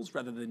individuals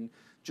rather than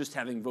just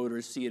having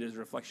voters see it as a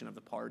reflection of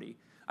the party.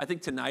 I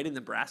think tonight in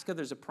Nebraska,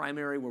 there's a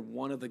primary where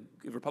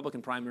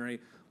Republican primary,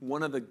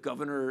 one of the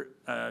governor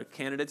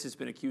candidates has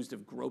been accused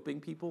of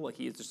groping people. Like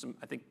he has just some,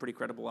 I think, pretty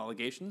credible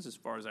allegations as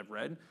far as I've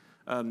read.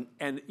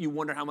 And you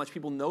wonder how much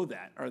people know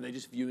that. Are they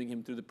just viewing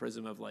him through the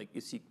prism of like,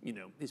 is he,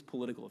 his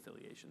political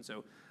affiliation?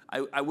 So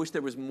I wish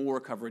there was more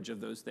coverage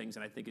of those things,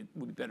 and I think it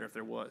would be better if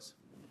there was.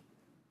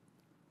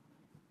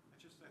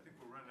 I think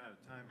we're running out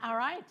of time. All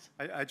right.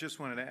 I just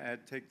wanted to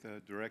take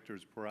the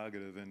director's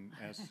prerogative and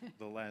ask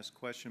the last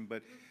question,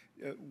 but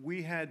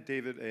we had,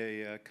 David,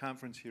 a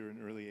conference here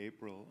in early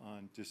April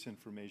on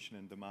disinformation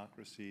and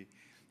democracy.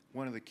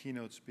 One of the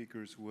keynote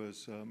speakers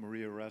was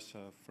Maria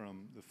Ressa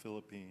from the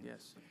Philippines.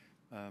 Yes.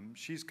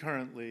 She's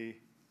currently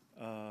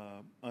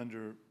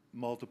under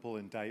multiple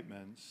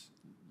indictments,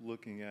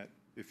 looking at,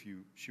 if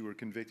she were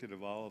convicted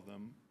of all of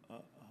them,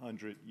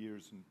 100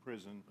 years in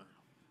prison.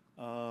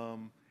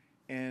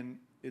 And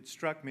it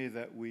struck me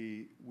that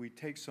we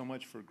take so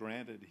much for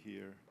granted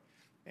here.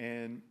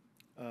 And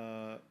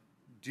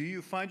do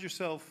you find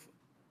yourself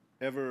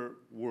ever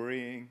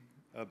worrying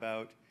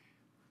about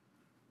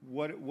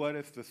what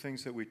if the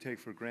things that we take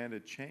for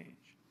granted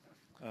change?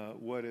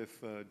 What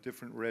if a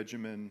different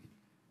regimen,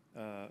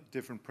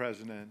 different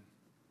president,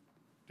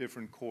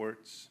 different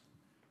courts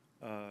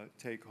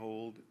take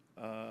hold,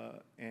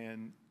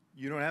 and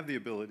you don't have the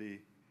ability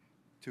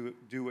to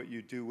do what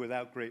you do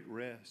without great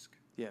risk?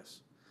 Yes.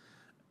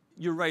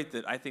 You're right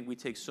that I think we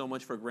take so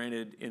much for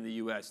granted in the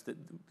U.S. that,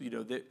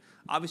 that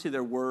obviously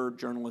there were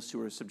journalists who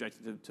were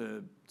subjected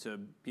to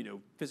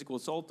physical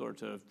assault or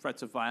to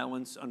threats of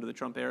violence under the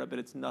Trump era, but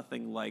it's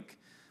nothing like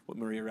what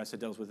Maria Ressa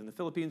deals with in the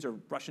Philippines, or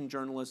Russian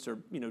journalists, or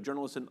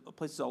journalists in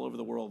places all over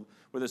the world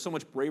where there's so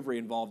much bravery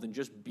involved in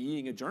just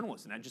being a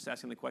journalist and not just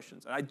asking the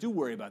questions. And I do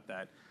worry about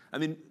that. I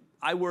mean,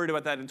 I worried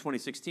about that in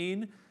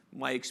 2016.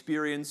 My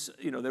experience,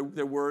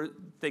 there were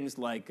things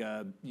like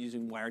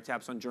using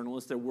wiretaps on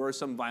journalists. There were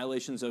some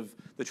violations of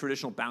the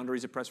traditional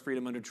boundaries of press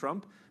freedom under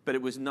Trump, but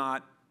it was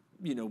not,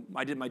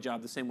 I did my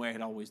job the same way I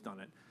had always done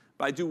it.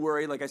 But I do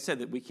worry, like I said,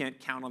 that we can't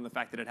count on the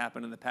fact that it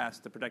happened in the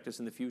past to protect us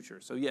in the future.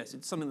 So yes,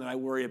 it's something that I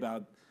worry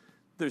about.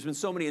 There's been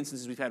so many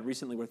instances we've had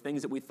recently where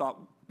things that we thought,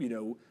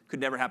 could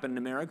never happen in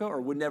America or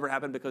would never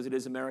happen because it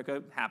is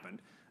America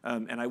happened.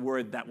 And I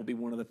worry that will be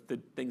one of the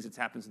things that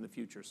happens in the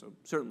future. So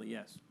certainly,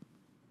 yes.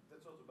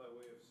 That's also by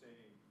way of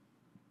saying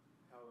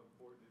how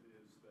important it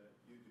is that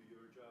you do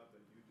your job,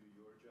 that you do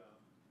your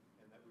job,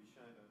 and that we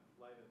shine a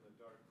light in the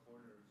dark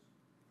corners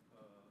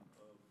of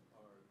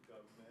our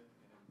government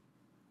and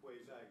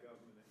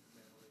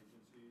quasi-governmental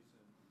agencies.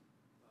 And,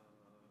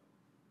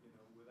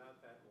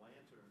 without that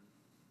lantern,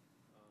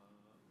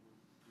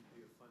 we'd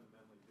be a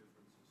fundamentally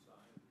different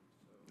society.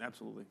 So,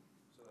 absolutely.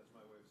 So that's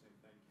my way of saying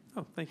thank you.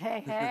 Oh, thank you.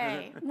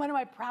 Hey. One of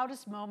my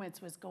proudest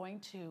moments was going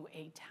to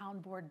a town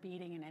board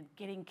meeting and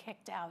getting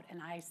kicked out,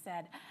 and I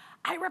said,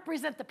 I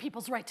represent the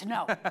people's right to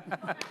know.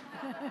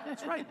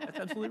 That's right. That's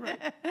absolutely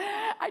right.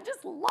 I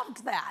just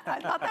loved that. I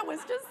thought that was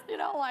just,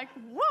 like,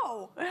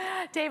 whoa.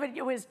 David,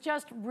 it was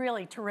just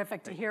really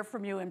terrific to hear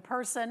from you in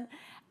person.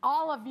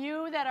 All of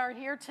you that are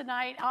here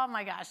tonight, oh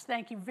my gosh,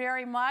 thank you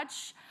very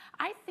much.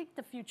 I think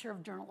the future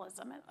of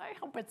journalism, I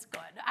hope it's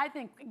good. I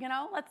think,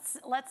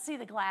 let's see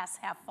the glass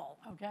half full,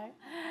 okay?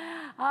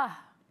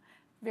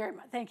 Very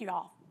much. Thank you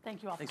all.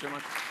 Thank you all. Thanks very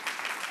much.